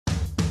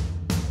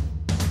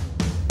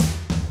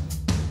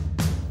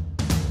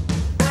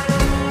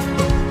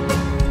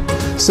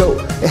So,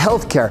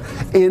 healthcare.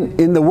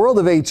 In the world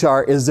of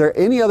HR, is there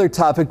any other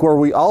topic where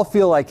we all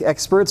feel like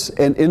experts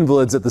and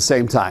invalids at the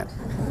same time?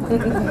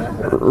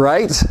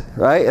 Right?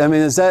 Right? I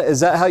mean, is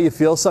that how you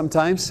feel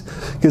sometimes?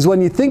 Because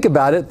when you think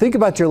about it, think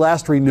about your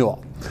last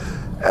renewal.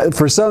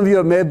 For some of you,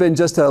 it may have been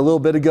just a little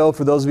bit ago.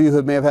 For those of you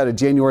who may have had a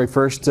January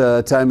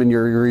 1st time and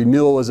your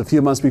renewal was a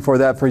few months before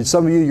that, for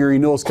some of you, your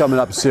renewal's coming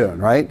up soon,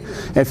 right?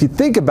 And if you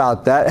think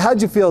about that,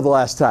 how'd you feel the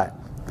last time?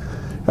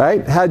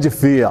 Right? How'd you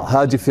feel?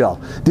 How'd you feel?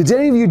 Did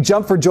any of you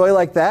jump for joy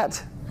like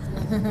that?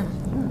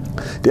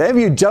 Did any of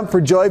you jump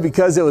for joy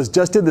because it was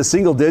just in the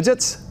single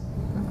digits?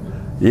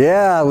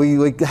 Yeah,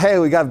 hey,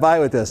 we got by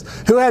with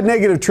this. Who had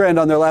negative trend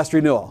on their last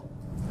renewal?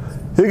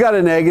 Who got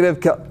a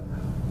negative?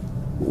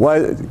 Why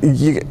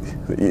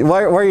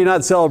are you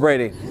not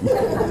celebrating?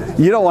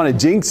 You don't want to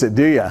jinx it,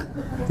 do you?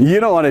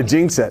 You don't want to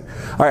jinx it.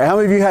 All right, how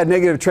many of you had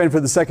negative trend for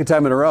the second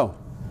time in a row?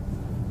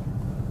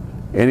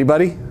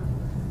 Anybody?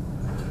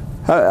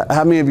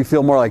 How many of you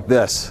feel more like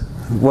this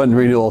when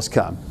renewals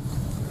come?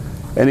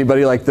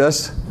 Anybody like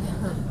this?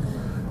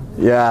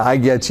 Yeah, I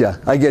get you.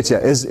 I get you.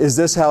 Is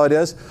this how it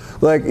is?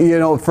 Like, you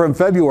know, from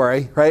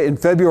February, right? In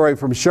February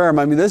from SHRM,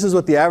 I mean, this is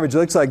what the average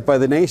looks like by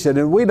the nation,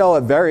 and we know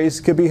it varies.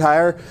 Could be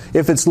higher.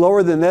 If it's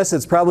lower than this,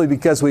 it's probably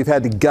because we've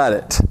had to gut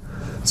it.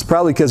 It's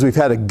probably because we've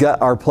had to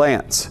gut our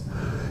plans.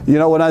 You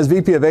know, when I was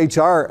VP of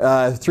HR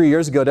 3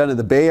 years ago down in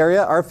the Bay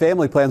Area, our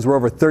family plans were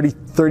over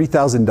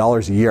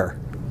 $30,000 a year.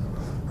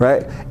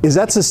 Right? Is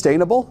that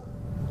sustainable?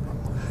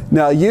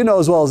 Now, you know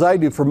as well as I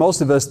do, for most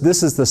of us,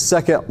 this is the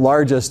second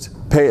largest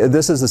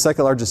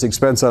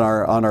expense on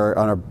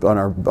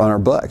our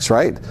books,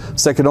 right?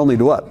 Second only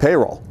to what?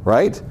 Payroll,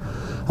 right?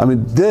 I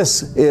mean,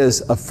 this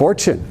is a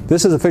fortune.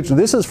 This is a fortune.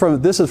 This is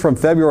from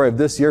February of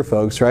this year,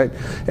 folks, right?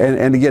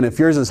 And again, if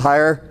yours is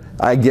higher,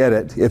 I get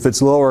it. If it's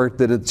lower,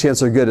 then the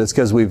chances are good it's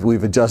because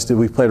we've adjusted,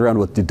 we've played around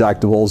with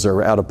deductibles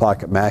or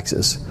out-of-pocket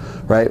maxes,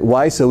 right?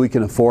 Why? So we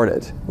can afford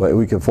it.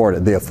 We can afford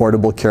it. The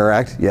Affordable Care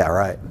Act? Yeah,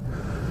 right.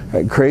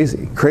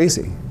 Crazy,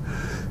 crazy.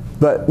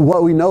 But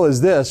what we know is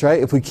this,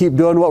 right? If we keep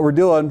doing what we're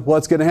doing,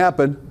 what's going to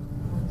happen?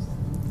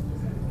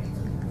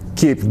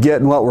 Keep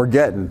getting what we're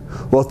getting.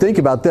 Well, think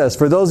about this.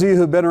 For those of you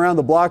who've been around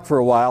the block for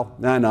a while,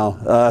 I know,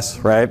 us,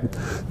 right?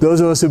 Those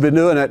of us who've been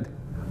doing it,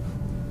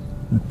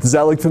 does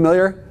that look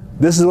familiar?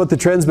 This is what the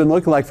trend's been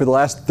looking like for the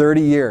last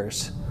 30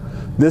 years.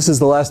 This is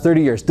the last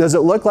 30 years. Does it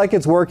look like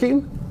it's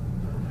working?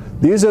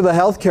 These are the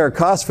healthcare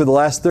costs for the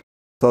last 30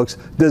 years, folks.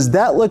 Does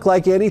that look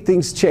like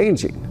anything's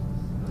changing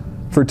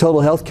for total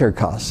healthcare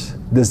costs?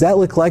 Does that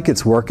look like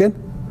it's working?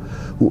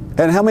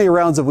 And how many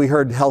rounds have we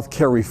heard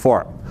healthcare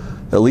reform?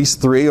 At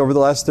least 3 over the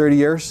last 30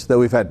 years that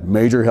we've had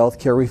major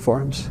healthcare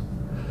reforms.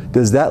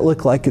 Does that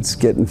look like it's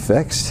getting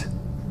fixed?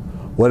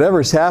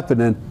 Whatever's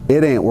happening,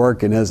 it ain't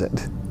working, is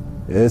it?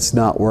 It's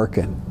not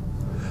working.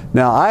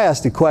 Now, I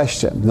asked a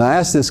question. And I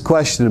asked this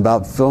question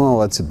about, oh,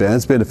 what's it been?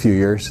 It's been a few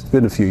years. It's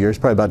been a few years,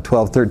 probably about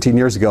 12, 13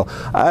 years ago.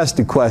 I asked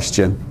a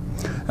question,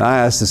 and I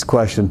asked this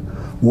question,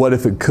 what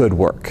if it could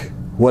work?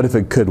 What if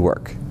it could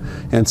work?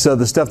 And so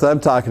the stuff that I'm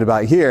talking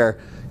about here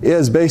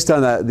is based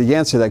on the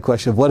answer to that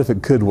question of what if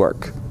it could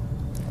work?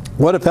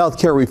 What if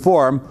healthcare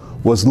reform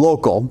was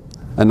local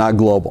and not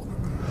global?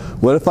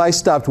 What if I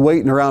stopped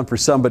waiting around for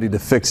somebody to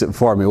fix it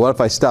for me? What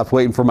if I stopped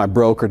waiting for my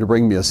broker to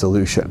bring me a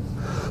solution?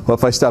 What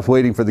if I stopped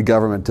waiting for the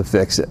government to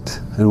fix it?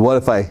 And what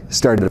if I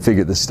started to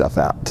figure this stuff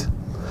out?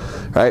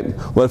 Right?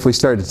 What if we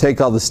started to take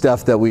all the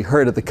stuff that we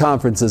heard at the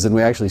conferences and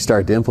we actually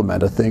started to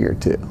implement a thing or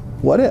two?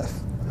 What if?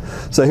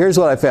 So here's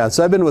what I found.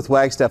 So I've been with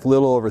Wagstaff a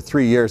little over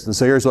 3 years, and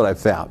so here's what I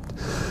found.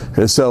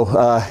 And so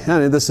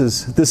this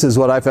is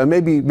what I found.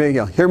 Maybe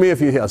hear me if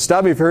you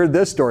stop me if you heard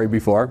this story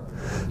before.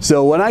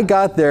 So when I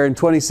got there in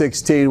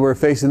 2016, we're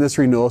facing this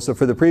renewal. So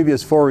for the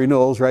previous 4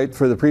 renewals, right,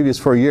 for the previous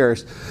 4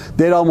 years,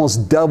 they'd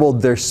almost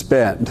doubled their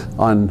spend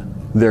on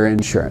their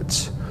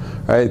insurance.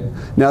 Right?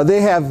 Now they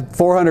have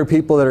 400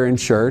 people that are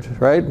insured,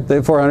 right? They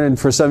have 400, and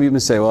for some of you may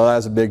say, well,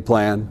 that's a big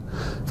plan.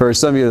 For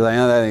some of you, like,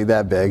 oh, that ain't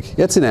that big.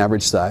 It's an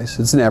average size.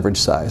 It's an average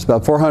size.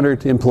 About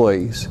 400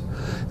 employees.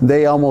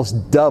 They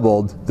almost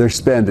doubled their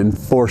spend in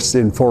 4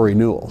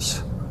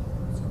 renewals.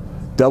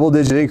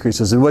 Double-digit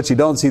increases. And what you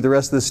don't see the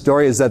rest of the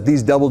story is that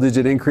these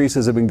double-digit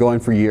increases have been going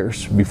for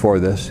years before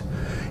this.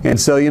 And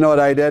so you know what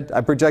I did?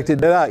 I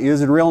projected it out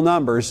using real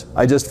numbers.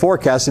 I just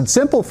forecasted,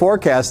 simple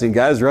forecasting,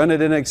 guys, run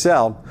it in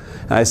Excel.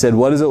 And I said,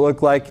 what does it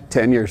look like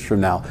 10 years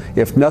from now?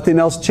 If nothing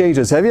else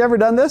changes. Have you ever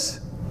done this?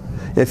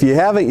 If you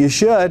haven't, you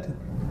should.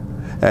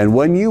 And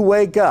when you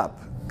wake up,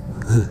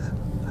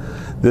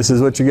 this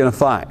is what you're going to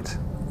find.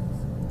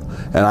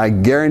 And I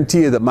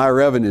guarantee you that my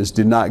revenues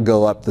do not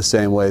go up the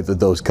same way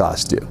that those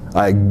costs do.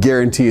 I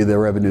guarantee you the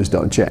revenues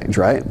don't change,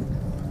 right?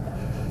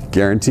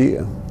 Guarantee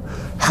you.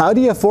 How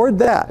do you afford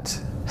that?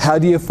 How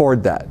do you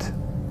afford that?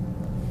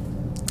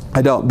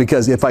 I don't,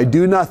 because if I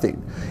do nothing,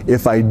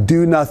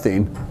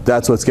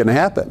 that's what's going to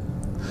happen.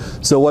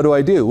 So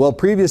what do? Well,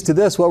 previous to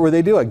this, what were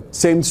they doing?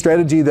 Same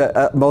strategy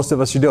that most of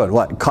us are doing.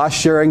 What? Cost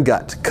share and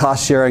gut,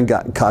 cost share and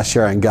gut, cost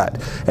share and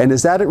gut. And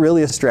is that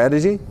really a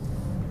strategy?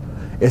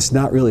 It's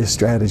not really a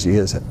strategy,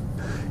 is it?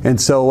 And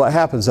so what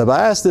happens?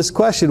 I asked this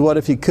question, what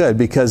if you could?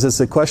 Because it's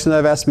a question that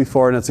I've asked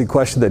before, and it's a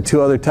question that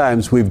 2 other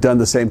times we've done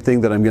the same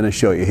thing that I'm going to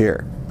show you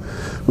here.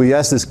 We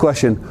asked this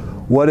question,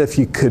 what if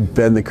you could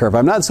bend the curve?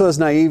 I'm not so as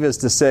naive as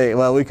to say,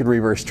 well, we could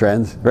reverse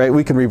trend, right?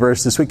 We can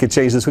reverse this, we could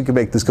change this, we could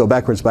make this go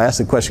backwards, but I asked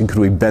the question, could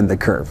we bend the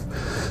curve?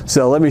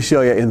 So let me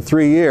show you, in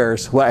 3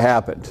 years, what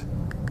happened?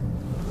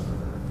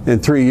 In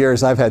 3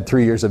 years, I've had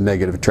 3 years of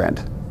negative trend.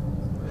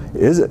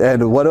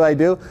 And what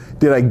do?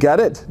 Did I gut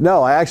it?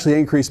 No, I actually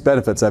increased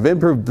benefits. I've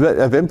improved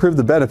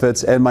the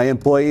benefits, and my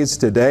employees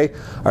today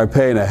are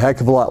paying a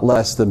heck of a lot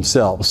less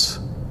themselves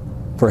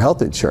for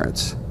health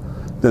insurance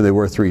than they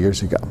were 3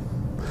 years ago.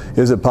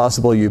 Is it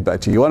possible? You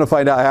betcha. You want to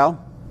find out how?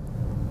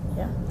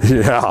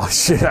 Yeah.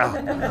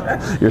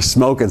 You're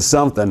smoking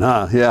something,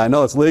 huh? Yeah, I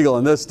know it's legal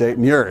in this state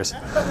and yours.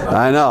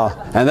 I know.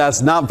 And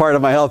that's not part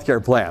of my health care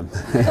plan.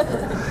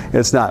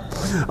 It's not.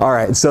 All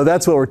right, so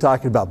that's what we're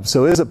talking about.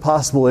 So is it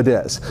possible? It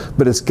is.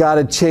 But it's got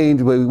to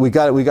change. We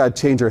got to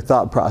change our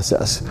thought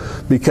process,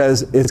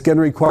 because it's going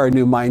to require a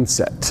new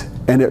mindset.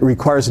 And it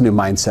requires a new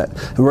mindset.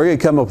 And we're going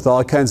to come up with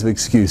all kinds of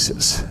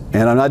excuses.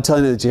 And I'm not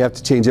telling you that you have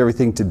to change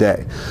everything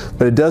today.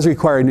 But it does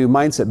require a new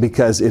mindset,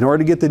 because in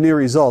order to get the new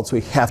results,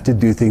 we have to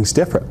do things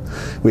different.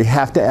 We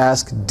have to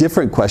ask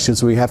different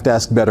questions. We have to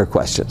ask better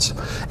questions.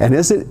 And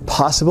is it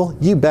possible?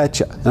 You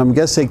betcha. And I'm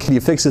going to say, can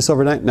you fix this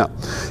overnight? No.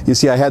 You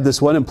see, I had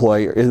this one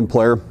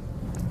employer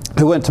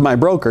who went to my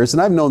brokers,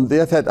 and I've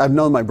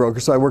known my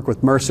brokers, so I work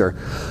with Mercer,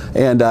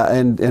 and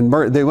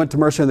they went to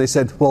Mercer and they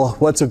said, well,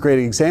 what's a great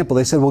example?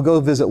 They said, well, go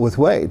visit with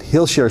Wade.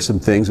 He'll share some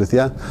things with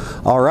you.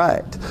 All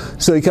right.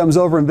 So he comes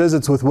over and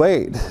visits with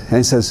Wade, and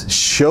he says,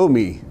 show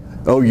me,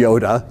 oh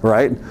Yoda,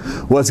 right?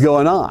 What's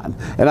going on?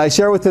 And I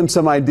share with him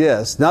some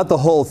ideas, not the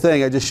whole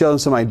thing. I just show him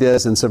some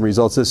ideas and some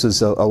results. This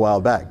was a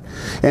while back.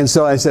 And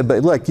so I said,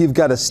 but look, you've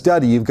got to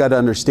study, you've got to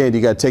understand,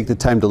 you've got to take the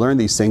time to learn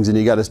these things, and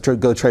you got to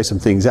go try some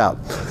things out.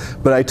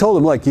 But I told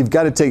him, look, you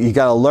got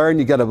to learn,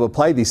 you got to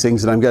apply these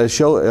things, and I'm going to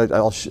show.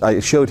 I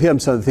showed him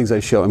some of the things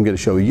I'm going to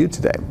show you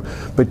today.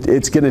 But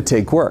it's going to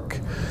take work.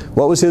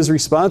 What was his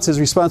response?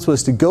 His response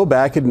was to go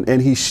back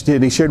and he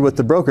shared with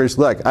the brokers,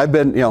 look,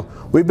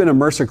 we've been a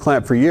Mercer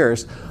client for years.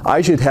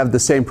 I should have the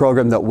same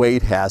program that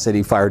Wade has, and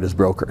he fired his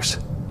brokers.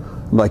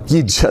 I'm like,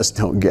 you just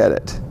don't get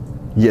it.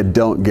 You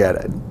don't get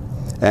it.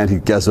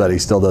 And guess what? He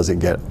still doesn't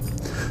get it.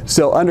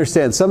 So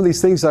understand, some of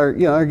these things are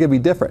going to be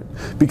different,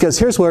 because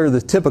here's where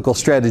the typical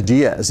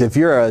strategy is. If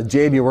you're a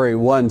January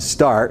 1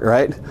 start,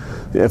 right?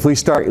 If we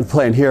start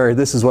playing here,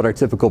 this is what our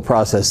typical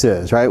process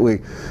is, right?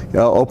 We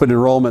open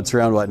enrollments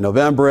around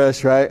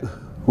November-ish, right?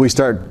 We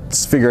start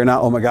figuring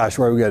out, oh my gosh,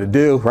 what are we going to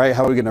do, right?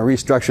 How are we going to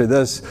restructure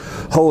this?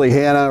 Holy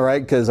Hannah,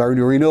 right? Because our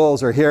new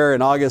renewals are here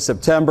in August,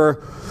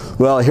 September.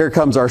 Well, here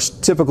comes our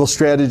typical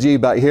strategy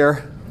about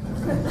here.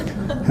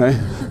 Okay?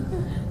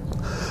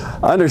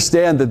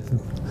 Understand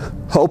that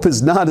hope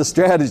is not a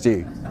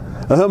strategy.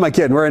 Who am I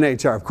kidding? We're in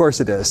HR. Of course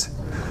it is.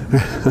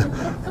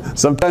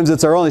 Sometimes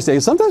it's our only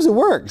strategy. Sometimes it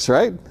works,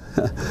 right?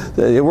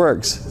 It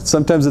works.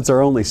 Sometimes it's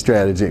our only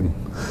strategy.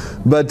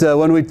 But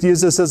when we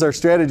use this as our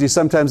strategy,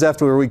 sometimes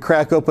after we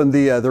crack open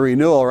the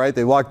renewal, right,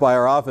 they walk by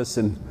our office,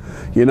 and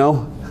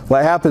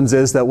what happens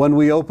is that when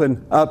we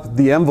open up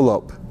the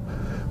envelope,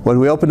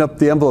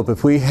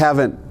 if we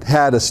haven't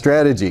had a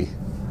strategy,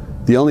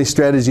 the only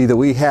strategy that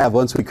we have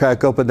once we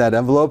crack open that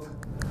envelope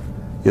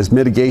is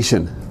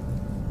mitigation.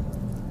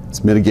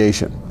 It's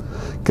mitigation.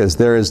 Because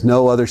there is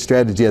no other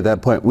strategy at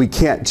that point. We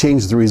can't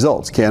change the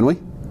results, can we?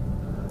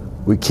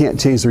 We can't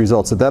change the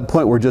results. At that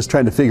point, we're just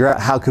trying to figure out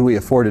how can we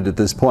afford it at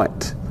this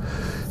point.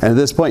 And at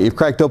this point, you've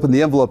cracked open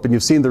the envelope and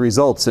you've seen the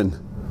results, and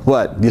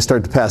what? You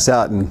start to pass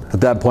out, and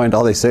at that point,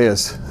 all they say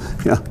is,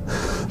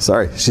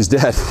 sorry, she's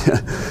dead.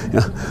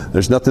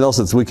 There's nothing else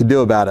that we can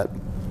do about it.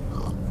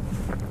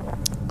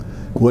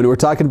 When we're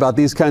talking about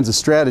these kinds of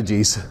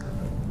strategies,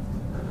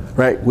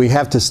 right, we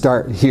have to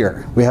start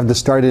here. We have to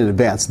start in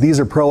advance. These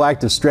are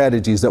proactive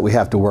strategies that we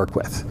have to work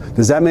with.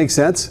 Does that make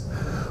sense?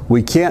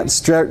 We can't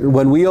start,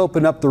 when we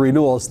open up the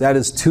renewals, that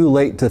is too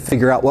late to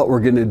figure out what we're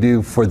going to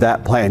do for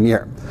that plan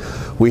year.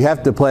 We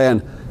have to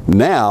plan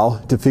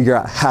now to figure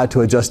out how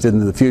to adjust it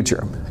into the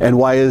future. And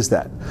why is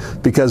that?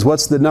 Because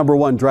what's the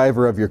 #1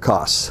 driver of your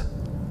costs?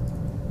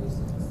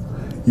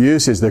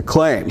 Usage, the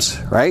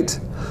claims, right?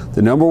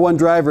 The #1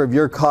 driver of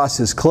your costs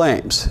is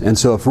claims. And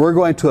so if we're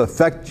going to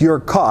affect your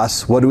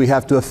costs, what do we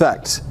have to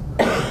affect?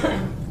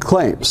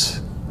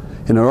 Claims.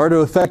 And in order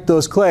to affect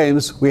those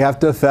claims, we have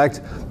to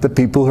affect the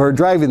people who are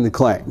driving the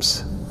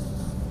claims.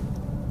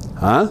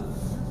 Huh?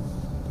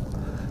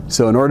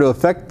 So in order to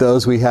affect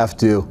those, we have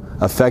to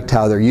affect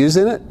how they're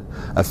using it,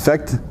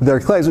 affect their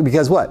claims,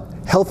 because what?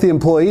 Healthy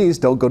employees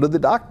don't go to the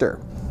doctor.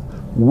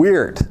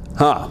 Weird,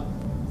 huh?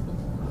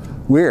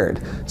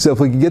 Weird. So if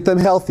we can get them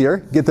healthier,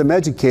 get them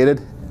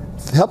educated,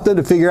 help them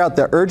to figure out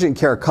that urgent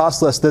care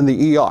costs less than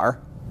the ER,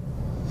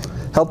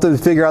 help them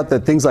to figure out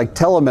that things like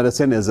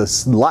telemedicine is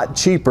a lot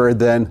cheaper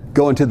than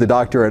going to the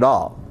doctor at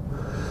all,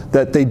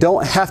 that they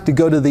don't have to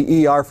go to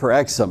the ER for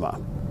eczema.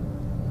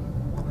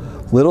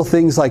 Little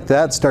things like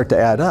that start to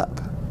add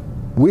up.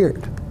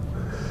 Weird.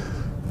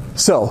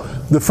 So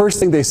the first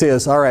thing they say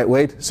is, all right,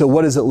 Wade, so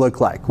what does it look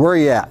like? Where are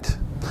you at?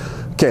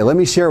 Okay, let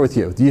me share with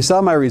you. You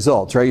saw my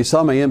results, right? You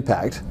saw my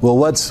impact. Well,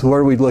 what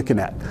are we looking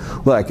at?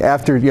 Look,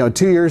 after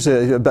 2 years,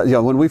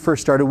 when we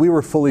first started, we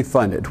were fully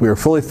funded. We were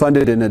fully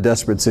funded in a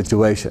desperate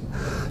situation.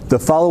 The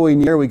following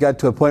year, we got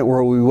to a point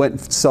where we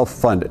went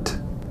self-funded.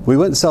 We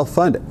went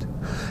self-funded.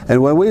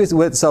 And when we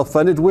went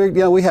self-funded,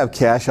 we have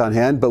cash on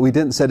hand, but we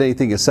didn't set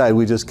anything aside.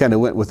 We just kind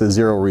of went with a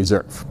zero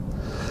reserve.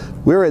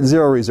 We were at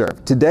zero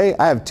reserve. Today,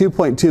 I have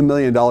 $2.2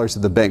 million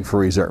at the bank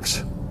for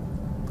reserves.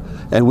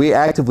 And we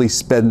actively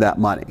spend that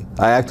money.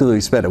 I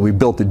actively spend it. We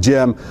built a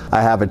gym.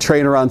 I have a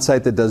trainer on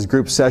site that does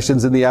group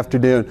sessions in the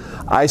afternoon.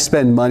 I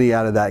spend money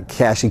out of that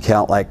cash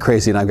account like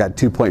crazy, and I've got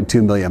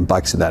 $2.2 million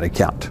in that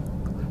account.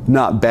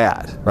 Not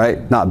bad,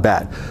 right? Not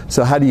bad.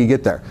 So how do you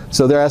get there?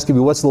 So they're asking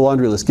me, what's the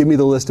laundry list? Give me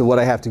the list of what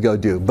I have to go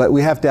do. But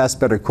we have to ask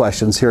better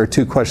questions. Here are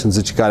 2 questions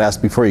that you got to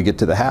ask before you get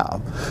to the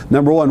how.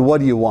 Number 1, what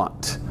do you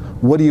want?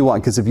 What do you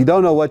want? Because if you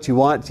don't know what you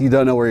want, you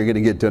don't know where you're going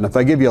to get to. And if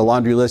I give you a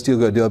laundry list, you'll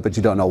go do it, but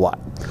you don't know what.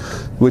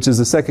 Which is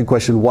the second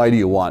question, why do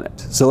you want it?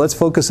 So let's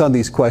focus on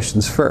these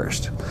questions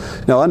first.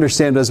 Now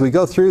understand, as we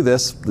go through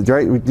this,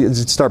 right, we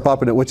start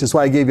popping it, which is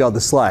why I gave you all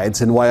the slides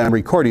and why I'm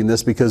recording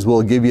this, because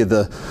we'll give you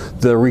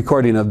the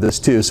recording of this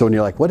too. So when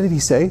you're like, what did he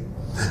say?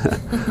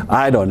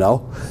 I don't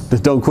know.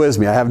 Don't quiz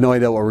me. I have no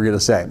idea what we're going to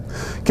say.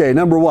 Okay,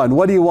 number 1,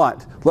 what do you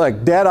want?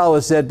 Look, Dad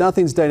always said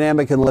nothing's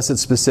dynamic unless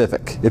it's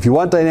specific. If you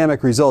want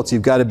dynamic results,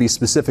 you've got to be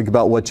specific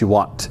about what you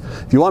want.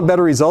 If you want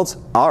better results,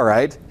 all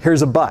right,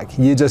 here's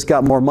 $1. You just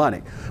got more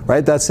money,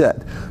 right? That's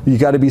it. You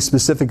got to be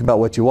specific about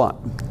what you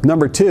want.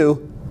 Number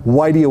 2,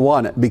 why do you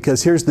want it?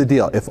 Because here's the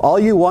deal. If all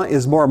you want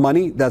is more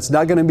money, that's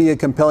not going to be a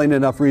compelling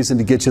enough reason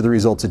to get you the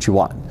results that you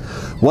want.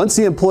 Once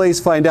the employees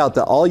find out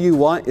that all you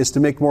want is to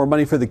make more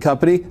money for the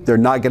company, they're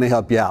not going to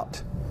help you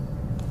out.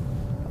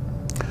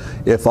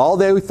 If all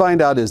they find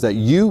out is that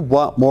you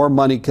want more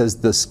money because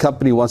this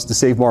company wants to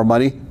save more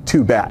money,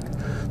 too bad.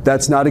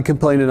 That's not a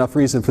compelling enough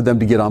reason for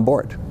them to get on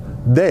board.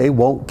 They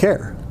won't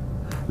care.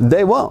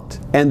 They won't,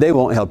 and they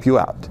won't help you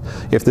out.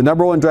 If the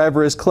number 1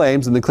 driver is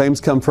claims, and the claims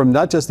come from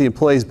not just the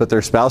employees, but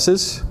their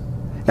spouses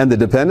and the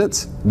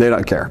dependents, they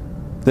don't care.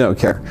 They don't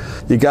care.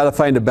 You got to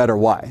find a better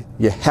why.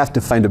 You have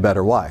to find a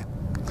better why.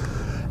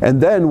 And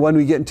then when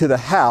we get into the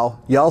how,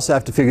 you also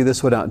have to figure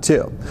this one out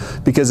too.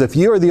 Because if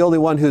you're the only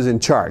one who's in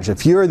charge,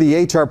 if you're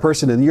the HR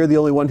person and you're the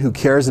only one who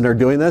cares and are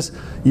doing this,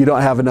 you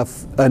don't have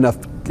enough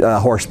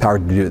horsepower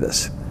to do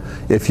this.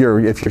 If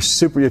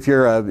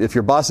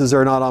your bosses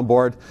are not on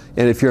board,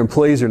 and if your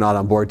employees are not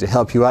on board to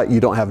help you out, you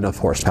don't have enough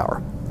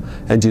horsepower,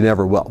 and you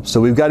never will. So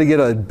we've got to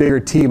get a bigger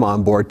team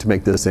on board to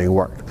make this thing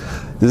work.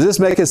 Does this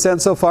make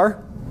sense so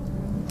far?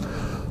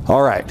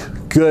 All right,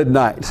 good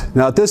night.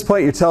 Now at this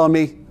point, you're telling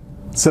me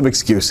some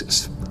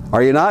excuses.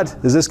 Are you not?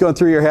 Is this going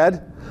through your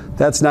head?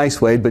 That's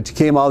nice, Wade, but you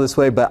came all this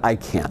way, but I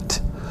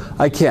can't.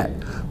 I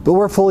can't. But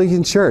we're fully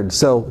insured,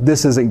 so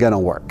this isn't going to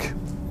work.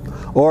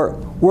 Or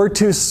we're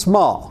too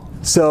small,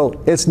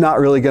 so it's not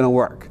really going to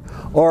work.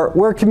 Or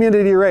we're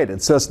community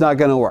rated, so it's not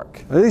going to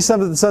work. Are these some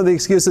of the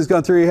excuses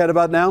going through your head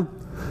about now?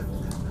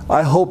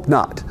 I hope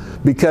not,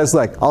 because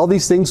like all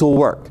these things will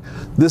work.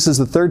 This is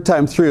the 3rd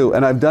time through,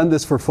 and I've done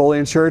this for fully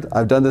insured,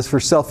 I've done this for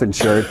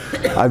self-insured,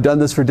 I've done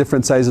this for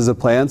different sizes of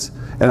plans,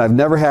 and I've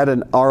never had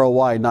an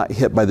ROI not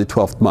hit by the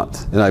 12th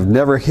month. And I've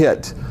never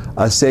hit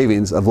a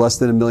savings of less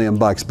than $1 million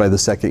by the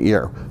 2nd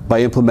year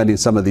by implementing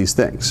some of these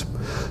things.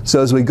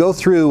 So as we go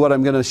through what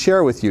I'm going to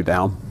share with you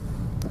now,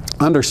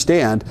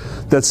 understand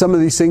that some of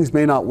these things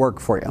may not work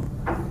for you.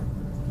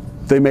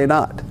 They may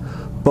not.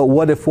 But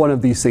what if one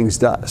of these things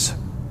does?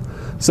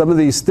 Some of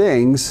these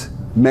things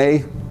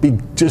may be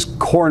just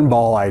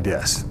cornball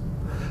ideas.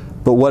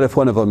 But what if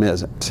one of them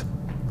isn't?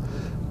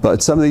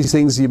 But some of these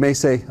things you may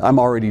say, I'm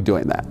already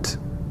doing that.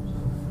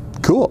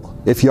 Cool.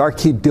 If you are,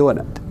 keep doing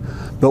it.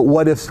 But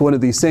what if one of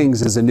these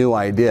things is a new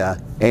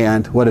idea,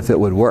 and what if it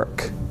would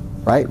work?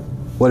 Right?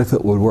 What if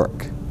it would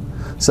work?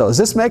 So is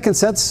this making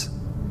sense?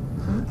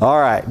 All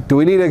right. Do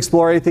we need to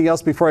explore anything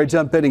else before I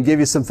jump in and give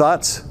you some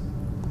thoughts?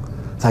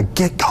 It's like,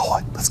 get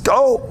going. Let's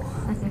go.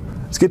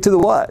 Let's get to the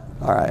what.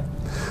 All right.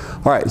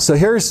 All right, so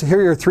here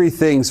are your 3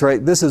 things,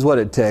 right? This is what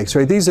it takes,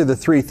 right? These are the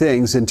 3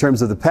 things in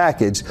terms of the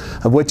package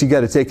of what you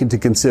got to take into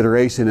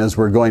consideration as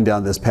we're going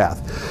down this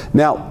path.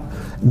 Now,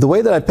 the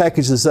way that I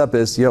package this up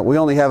is, we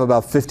only have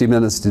about 50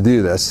 minutes to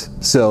do this,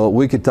 so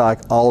we could talk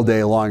all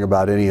day long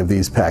about any of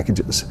these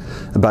packages,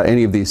 about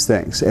any of these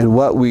things. And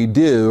what we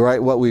do,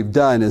 right, what we've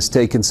done is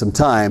taken some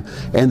time,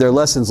 and they're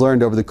lessons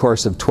learned over the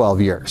course of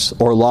 12 years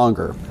or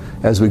longer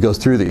as we go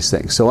through these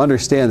things. So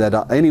understand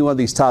that any one of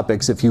these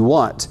topics, if you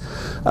want,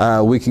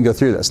 we can go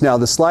through this. Now,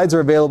 the slides are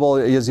available,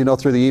 as you know,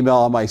 through the email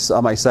on my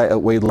site at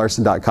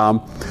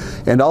wadelarson.com.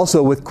 And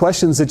also, with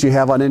questions that you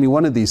have on any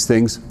one of these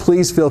things,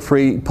 please feel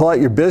free, pull out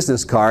your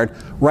business card,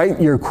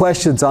 write your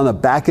questions on the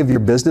back of your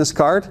business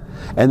card,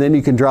 and then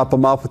you can drop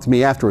them off with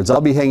me afterwards.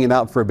 I'll be hanging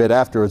out for a bit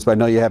afterwards, but I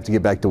know you have to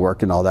get back to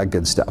work and all that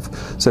good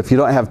stuff. So if you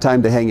don't have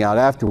time to hang out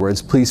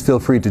afterwards, please feel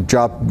free to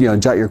jot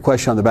your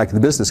question on the back of the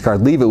business card,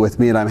 leave it with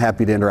me, and I'm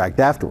happy to interact contract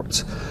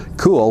afterwards.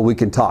 Cool, we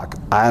can talk.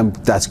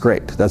 That's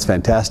great. That's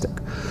fantastic.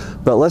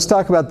 But let's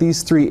talk about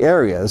these 3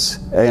 areas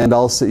and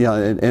also,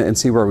 and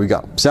see where we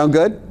go. Sound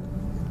good?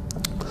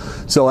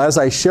 So as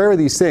I share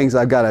these things,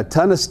 I've got a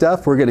ton of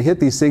stuff. We're going to hit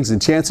these things,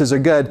 and chances are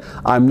good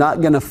I'm not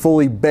going to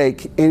fully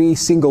bake any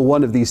single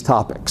one of these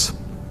topics.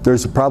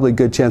 There's probably a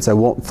good chance I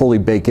won't fully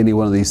bake any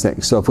one of these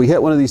things. So if we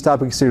hit one of these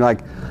topics and you're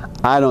like,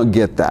 I don't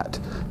get that,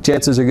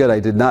 chances are good I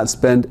did not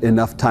spend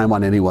enough time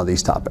on any one of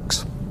these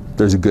topics.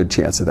 There's a good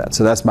chance of that.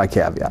 So that's my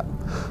caveat.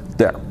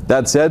 There.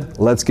 That said,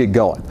 let's get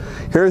going.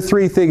 Here are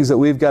 3 things that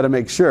we've got to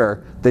make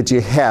sure that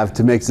you have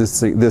to make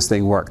this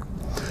thing work.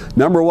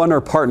 Number 1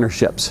 are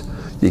partnerships.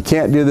 You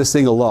can't do this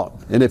thing alone.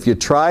 And if you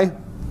try,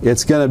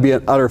 it's going to be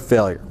an utter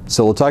failure.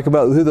 So we'll talk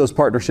about who those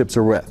partnerships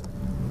are with.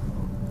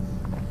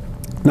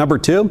 Number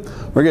 2,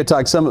 we're going to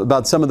talk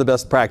about some of the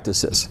best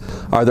practices.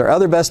 Are there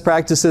other best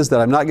practices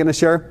that I'm not going to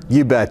share?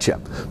 You betcha.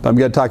 But I'm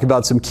going to talk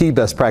about some key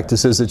best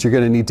practices that you're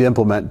going to need to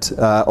implement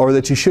or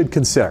that you should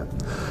consider.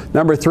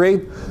 Number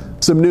 3,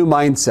 some new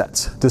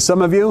mindsets. To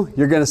some of you,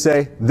 you're going to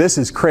say, this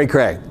is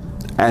cray-cray.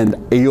 And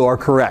you are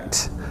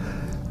correct.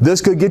 This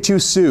could get you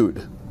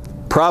sued.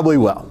 Probably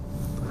will.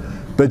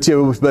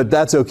 But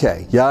that's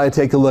okay. You ought to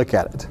take a look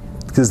at it.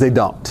 Because they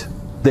don't.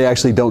 They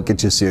actually don't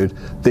get you sued.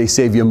 They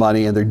save you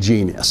money and they're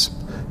genius.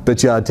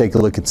 But you ought to take a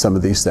look at some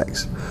of these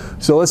things.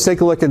 So let's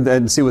take a look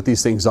and see what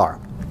these things are.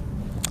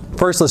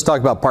 First, let's talk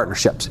about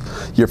partnerships.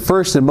 Your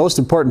first and most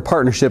important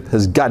partnership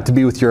has got to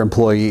be with your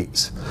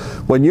employees.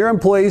 When your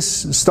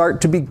employees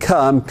start to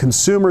become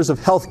consumers of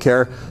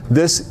healthcare,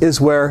 this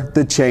is where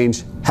the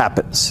change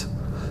happens.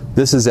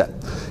 This is it.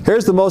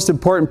 Here's the most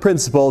important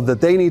principle that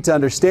they need to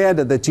understand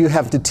and that you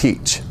have to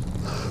teach.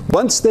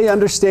 Once they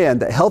understand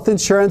that health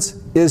insurance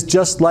is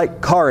just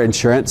like car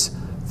insurance,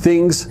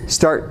 things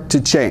start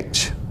to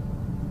change.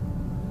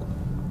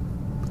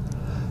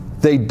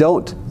 They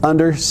don't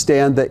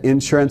understand that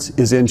insurance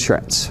is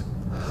insurance.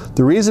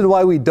 The reason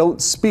why we don't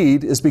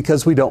speed is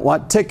because we don't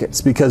want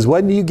tickets. Because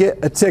when you get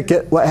a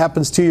ticket, what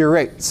happens to your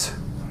rates?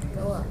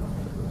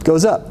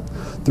 Goes up.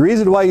 The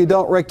reason why you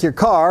don't wreck your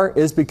car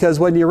is because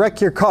when you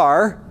wreck your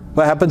car,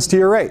 what happens to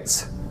your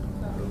rates?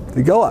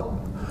 They go up.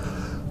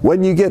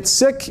 When you get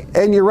sick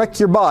and you wreck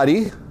your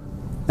body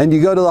and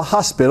you go to the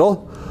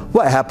hospital,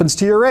 what happens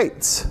to your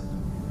rates?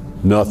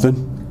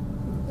 Nothing.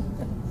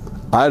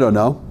 I don't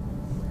know.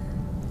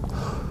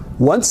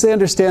 Once they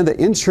understand that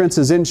insurance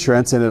is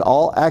insurance and it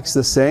all acts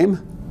the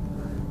same,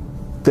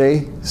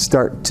 they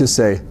start to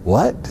say,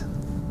 what?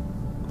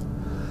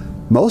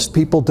 Most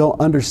people don't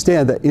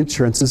understand that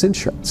insurance is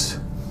insurance.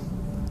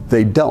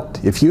 They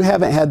don't. If you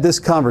haven't had this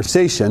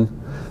conversation,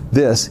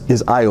 this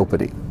is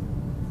eye-opening.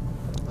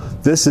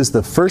 This is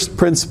the first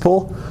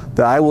principle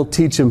that I will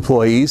teach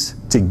employees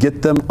to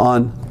get them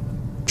on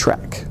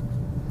track.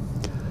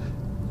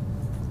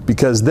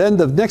 Because then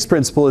the next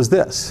principle is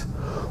this.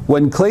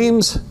 When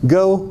claims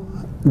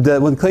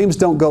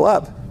don't go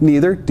up,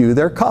 neither do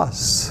their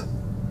costs.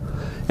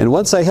 And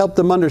once I help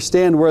them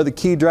understand where the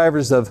key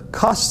drivers of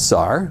costs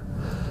are,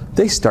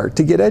 they start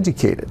to get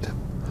educated.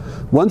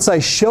 Once I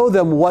show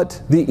them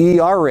what the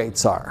ER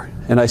rates are,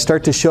 and I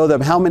start to show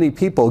them how many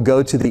people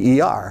go to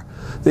the ER,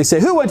 they say,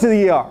 who went to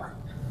the ER?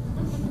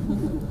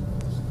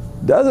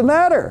 Doesn't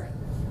matter.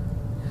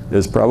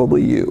 It's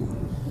probably you.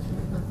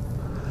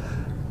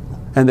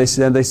 And they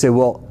say,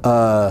 well,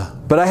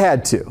 but I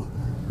had to.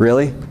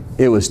 Really?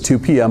 It was 2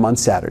 p.m. on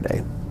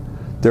Saturday.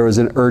 There was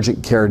an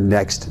urgent care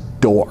next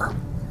door.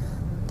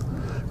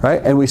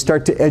 Right? And we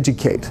start to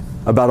educate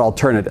about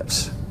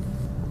alternatives.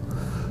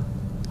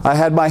 I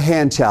had my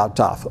hand chopped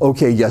off.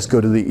 Okay, yes, go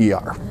to the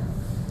ER.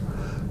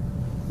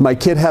 My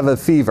kid have a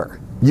fever.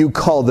 You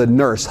call the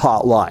nurse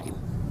hotline.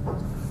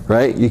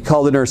 Right? You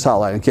call the nurse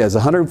hotline. Okay, has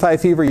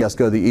 105 fever? Yes,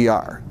 go to the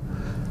ER.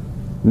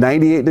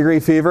 98-degree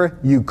fever?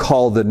 You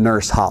call the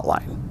nurse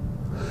hotline.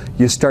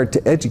 You start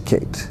to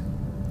educate.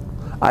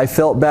 I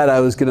felt bad I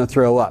was going to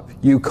throw up.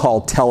 You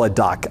call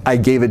Teladoc. I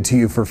gave it to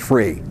you for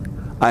free.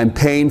 I'm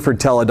paying for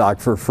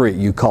Teladoc for free.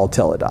 You call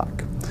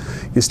Teladoc.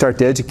 You start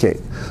to educate.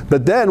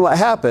 But then what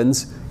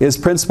happens is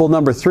principle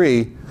number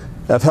 3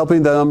 of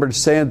helping them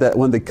understand that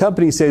when the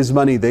company saves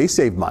money, they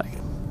save money.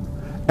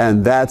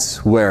 And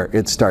that's where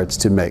it starts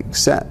to make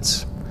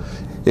sense.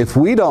 If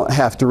we don't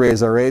have to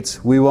raise our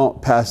rates, we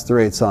won't pass the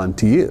rates on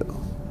to you.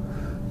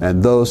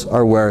 And those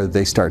are where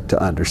they start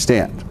to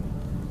understand.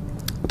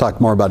 We'll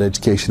talk more about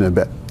education in a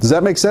bit. Does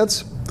that make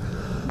sense?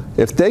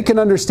 If they can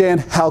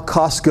understand how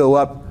costs go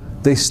up,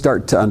 they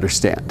start to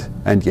understand.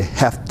 And you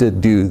have to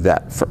do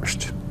that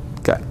first.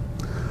 Okay.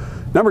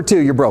 Number 2,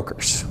 your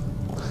brokers.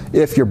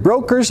 If your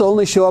brokers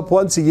only show up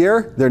once a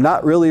year, they're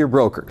not really your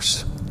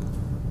brokers.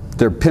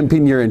 They're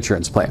pimping your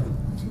insurance plan.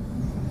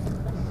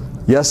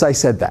 Yes, I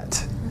said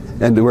that.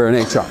 And we're in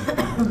HR.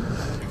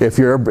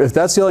 If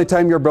that's the only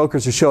time your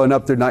brokers are showing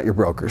up, they're not your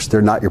brokers.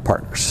 They're not your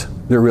partners.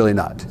 They're really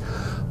not.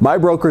 My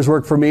brokers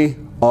work for me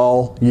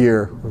all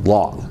year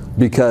long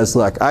because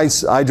look,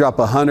 I drop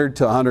 100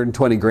 to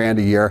 120 grand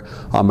a year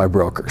on my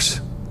brokers.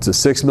 It's a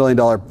 $6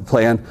 million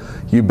plan,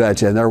 you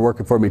betcha, and they're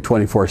working for me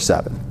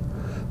 24/7.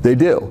 They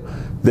do.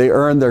 They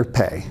earn their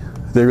pay.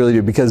 They really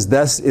do, because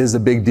this is a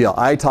big deal.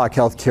 I talk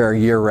healthcare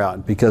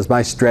year-round because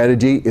my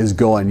strategy is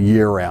going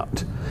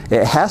year-round.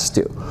 It has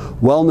to.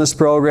 Wellness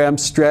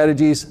programs,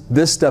 strategies,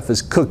 this stuff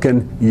is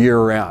cooking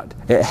year-round.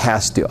 It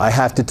has to. I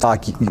have to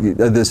talk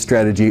this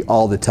strategy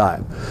all the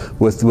time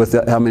with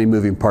how many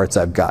moving parts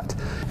I've got.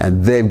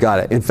 And they've got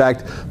it. In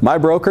fact, my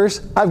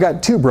brokers, I've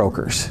got 2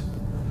 brokers.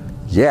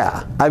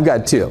 Yeah, I've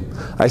got 2.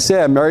 I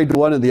say I'm married to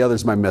one and the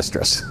other's my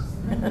mistress.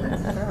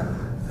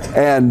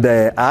 And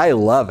I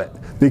love it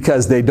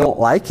because they don't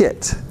like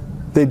it.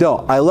 They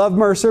don't. I love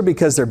Mercer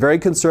because they're very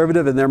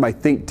conservative and they're my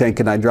think tank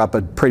and I drop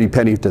a pretty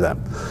penny to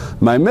them.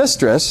 My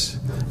mistress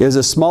is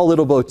a small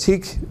little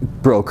boutique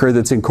broker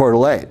that's in Coeur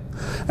d'Alene.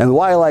 And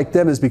why I like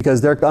them is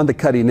because they're on the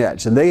cutting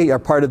edge and they are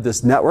part of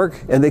this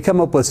network and they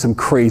come up with some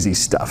crazy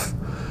stuff.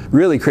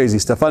 Really crazy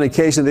stuff. On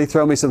occasion they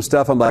throw me some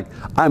stuff, I'm like,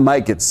 I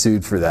might get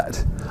sued for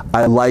that.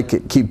 I like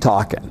it, keep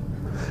talking.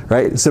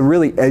 Right? Some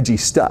really edgy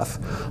stuff.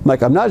 I'm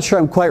like, I'm not sure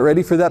I'm quite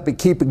ready for that, but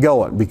keep it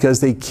going, because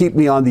they keep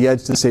me on the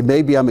edge to say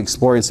maybe I'm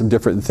exploring some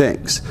different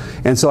things.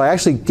 And so I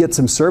actually get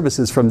some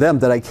services from them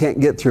that I can't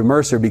get through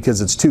Mercer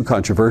because it's too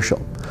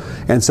controversial.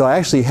 And so I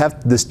actually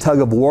have this tug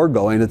of war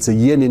going. It's a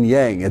yin and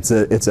yang. It's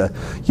a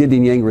yin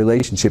and yang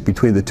relationship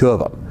between the 2 of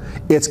them.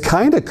 It's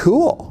kind of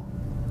cool.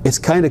 It's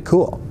kind of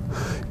cool.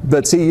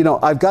 But see, you know,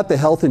 I've got the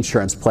health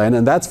insurance plan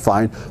and that's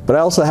fine, but I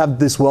also have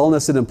this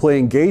wellness and employee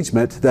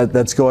engagement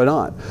that's going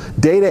on.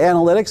 Data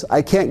analytics,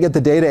 I can't get the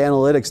data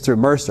analytics through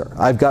Mercer.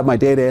 I've got my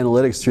data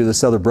analytics through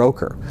this other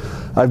broker.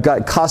 I've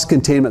got cost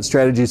containment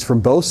strategies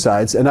from both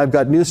sides and I've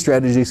got new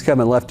strategies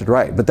coming left and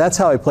right. But that's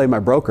how I play my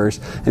brokers.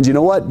 And you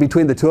know what?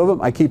 Between the 2 of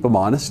them, I keep them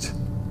honest.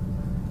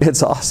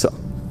 It's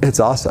awesome.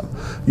 It's awesome.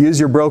 Use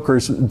your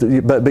brokers,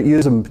 but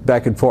use them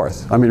back and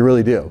forth. I mean,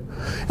 really do.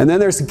 And then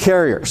there's the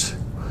carriers.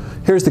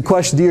 Here's the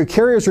question, do your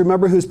carriers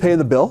remember who's paying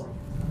the bill?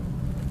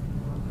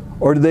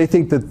 Or do they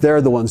think that they're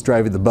the ones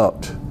driving the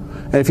boat?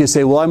 And if you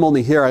say, well, I'm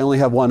only here, I only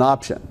have one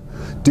option.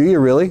 Do you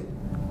really?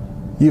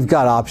 You've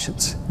got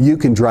options. You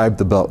can drive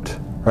the boat,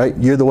 right?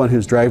 You're the one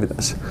who's driving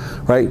this,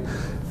 right?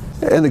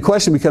 And the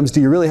question becomes, do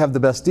you really have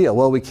the best deal?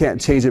 Well, we can't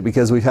change it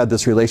because we've had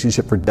this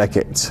relationship for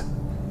decades.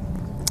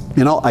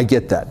 You know, I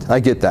get that.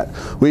 I get that.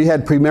 We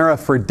had Primera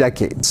for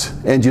decades.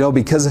 And you know,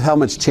 because of how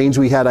much change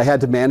we had, I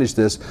had to manage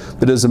this,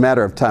 but it was a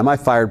matter of time. I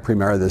fired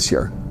Primera this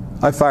year.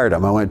 I fired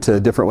them. I went to a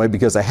different way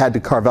because I had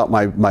to carve out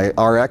my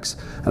RX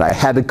and I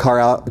had to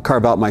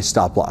carve out my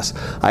stop loss.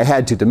 I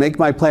had to make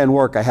my plan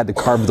work, I had to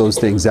carve those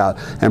things out,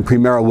 and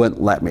Primera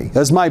wouldn't let me. It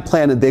was my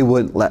plan and they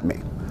wouldn't let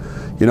me.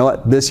 You know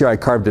what? This year I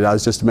carved it out. It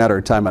was just a matter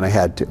of time and I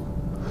had to.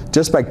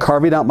 Just by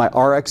carving out my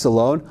RX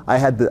alone,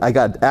 I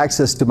got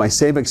access to my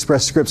Save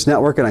Express Scripts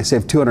network and I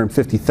saved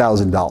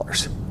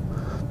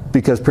 $250,000.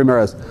 Because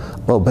Primera's,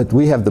 well, but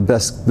we have the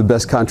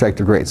best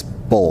contracted rates.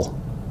 Bull.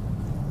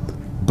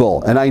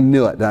 Bull. And I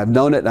knew it, and I've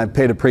known it, and I've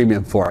paid a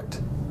premium for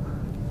it.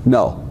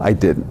 No, I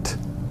didn't.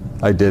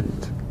 I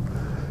didn't.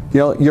 You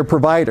know, your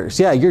providers,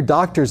 yeah, your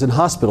doctors and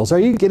hospitals, are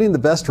you getting the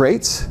best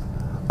rates?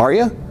 Are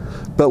you?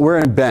 But we're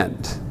in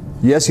Bend.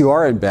 Yes, you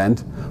are in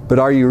Bend, but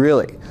are you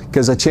really?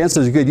 Because the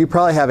chances are good, you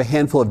probably have a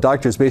handful of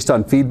doctors based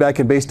on feedback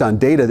and based on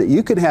data that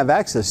you can have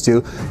access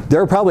to.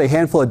 There are probably a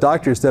handful of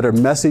doctors that are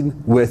messing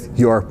with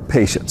your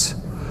patients.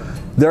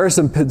 There's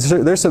some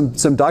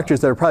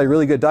doctors that are probably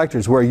really good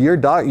doctors where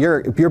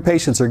your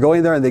patients are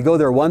going there and they go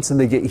there once and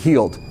they get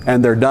healed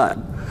and they're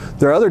done.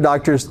 There are other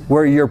doctors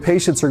where your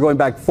patients are going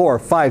back 4,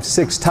 5,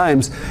 6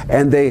 times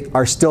and they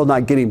are still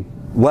not getting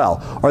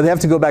well. Or they have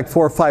to go back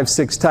 4, 5,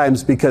 6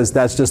 times because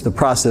that's just the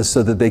process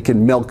so that they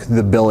can milk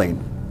the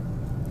billing.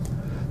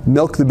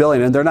 Milk the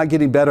billing, and they're not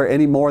getting better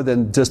any more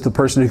than just the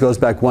person who goes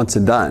back once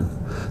and done.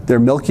 They're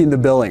milking the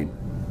billing.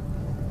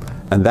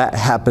 And that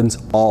happens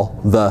all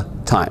the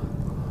time.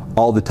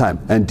 All the time.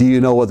 And do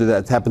you know whether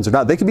that happens or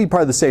not? They could be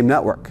part of the same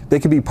network. They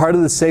could be part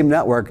of the same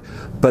network,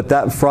 but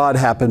that fraud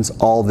happens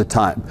all the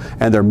time.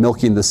 And they're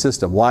milking the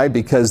system. Why?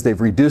 Because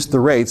they've reduced the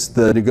rates,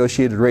 the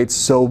negotiated rates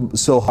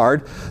so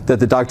hard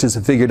that the doctors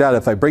have figured out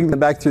if I bring them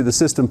back through the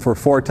system for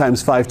 4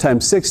 times, 5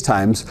 times, 6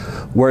 times,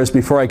 whereas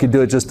before I could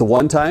do it just the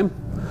 1 time,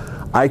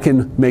 I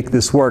can make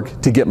this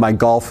work to get my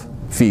golf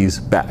fees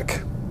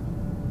back.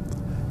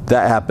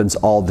 That happens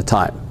all the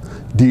time.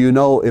 Do you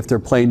know if they're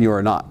playing you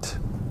or not?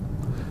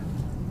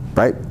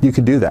 Right? You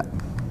can do that.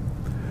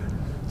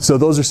 So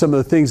those are some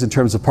of the things in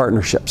terms of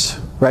partnerships,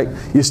 right?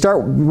 You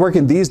start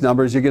working these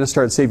numbers, you're going to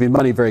start saving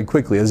money very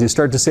quickly. As you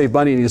start to save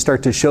money and you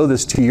start to show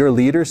this to your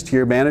leaders, to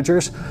your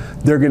managers,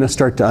 they're going to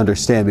start to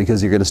understand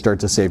because you're going to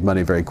start to save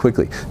money very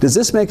quickly. Does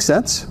this make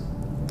sense?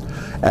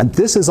 And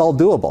this is all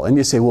doable. And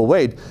you say, well,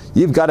 Wade,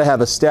 you've got to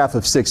have a staff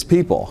of 6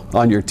 people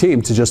on your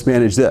team to just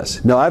manage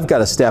this. No, I've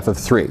got a staff of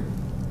 3.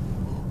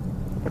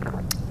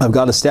 I've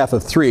got a staff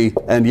of 3,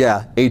 and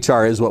yeah,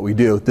 HR is what we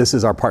do. This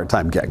is our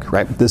part-time gig,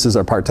 right? This is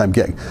our part-time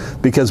gig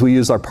because we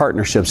use our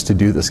partnerships to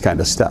do this kind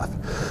of stuff.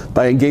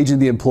 By engaging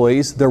the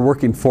employees, they're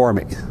working for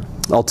me.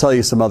 I'll tell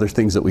you some other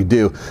things that we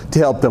do to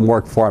help them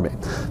work for me.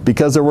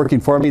 Because they're working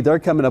for me, they're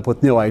coming up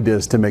with new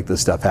ideas to make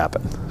this stuff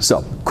happen.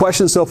 So,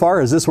 questions so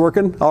far? Is this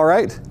working all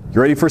right?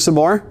 You ready for some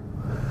more?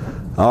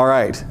 All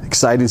right,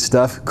 exciting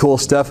stuff, cool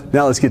stuff.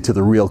 Now let's get to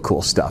the real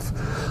cool stuff.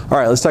 All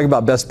right, let's talk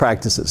about best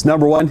practices.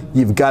 Number one,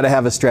 you've got to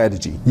have a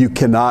strategy. You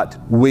cannot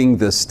wing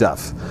this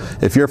stuff.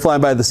 If you're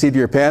flying by the seat of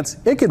your pants,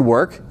 it could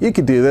work. You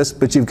could do this,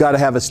 but you've got to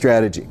have a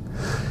strategy.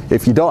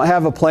 If you don't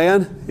have a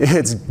plan,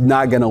 it's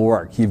not going to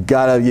work. You've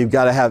got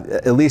to have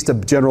at least a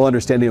general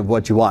understanding of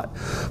what you want.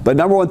 But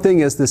number one thing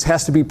is this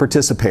has to be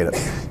participative.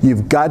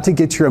 You've got to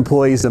get your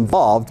employees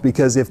involved,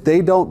 because if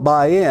they don't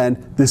buy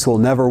in, this will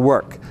never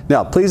work.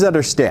 Now, please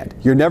understand,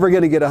 you're never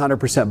going to get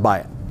 100%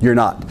 buy-in. You're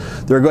not.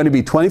 There are going to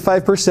be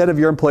 25% of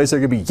your employees that are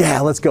going to be, yeah,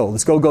 let's go,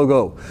 go,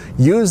 go.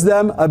 Use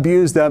them,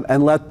 abuse them,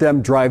 and let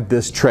them drive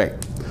this train.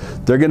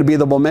 They're going to be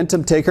the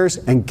momentum takers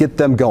and get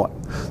them going.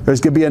 There's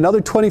going to be another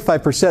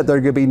 25% that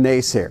are going to be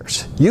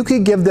naysayers. You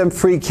could give them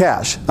free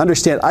cash.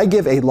 Understand, I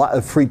give a lot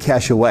of free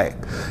cash away,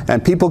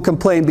 and people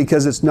complain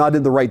because it's not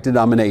in the right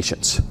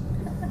denominations.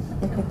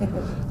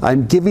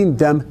 I'm giving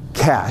them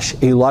cash,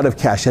 a lot of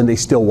cash, and they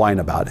still whine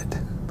about it.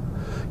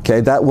 Okay,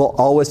 that will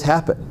always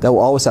happen. That will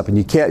always happen.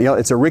 You can't,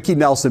 it's a Ricky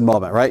Nelson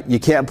moment, right? You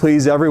can't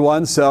please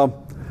everyone,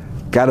 so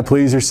got to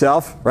please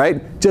yourself,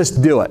 right? Just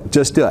do it.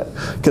 Just do it.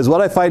 Because what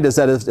I find is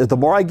that if the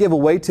more I give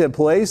away to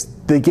employees,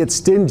 they get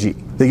stingy.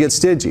 They get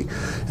stingy.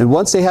 And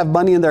once they have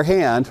money in their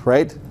hand,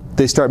 right,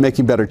 they start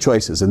making better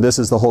choices. And this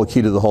is the whole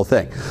key to the whole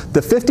thing. The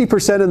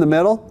 50% in the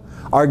middle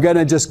are going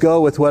to just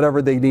go with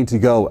whatever they need to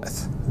go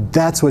with.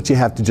 That's what you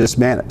have to just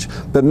manage.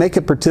 But make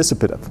it